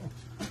 That's true.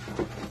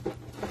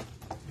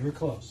 You were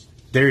close.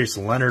 Darius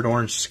Leonard,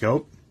 orange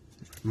scope.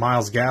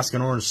 Myles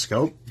Gaskin, orange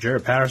scope.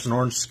 Jarrett Patterson,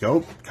 orange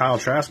scope. Kyle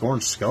Trask,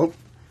 orange scope.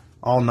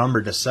 All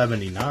numbered to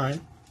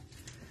 79.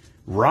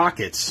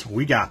 Rockets,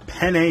 we got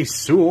Penei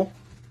Sewell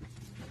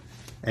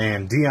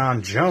and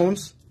Deion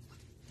Jones.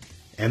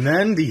 And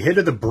then the hit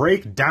of the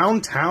break,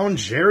 downtown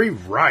Jerry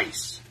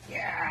Rice.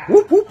 Yeah.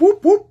 Whoop, whoop,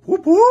 whoop, whoop,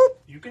 whoop,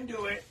 whoop. You can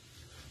do it.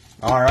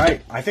 All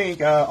right. I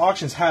think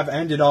auctions have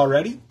ended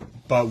already.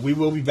 But we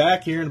will be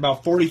back here in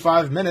about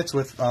 45 minutes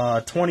with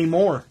 20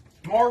 more.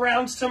 More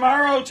rounds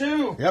tomorrow,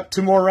 too. Yep,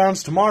 2 more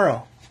rounds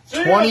tomorrow. See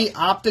ya. 20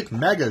 Optic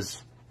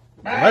Megas.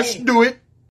 Bye. Let's do it.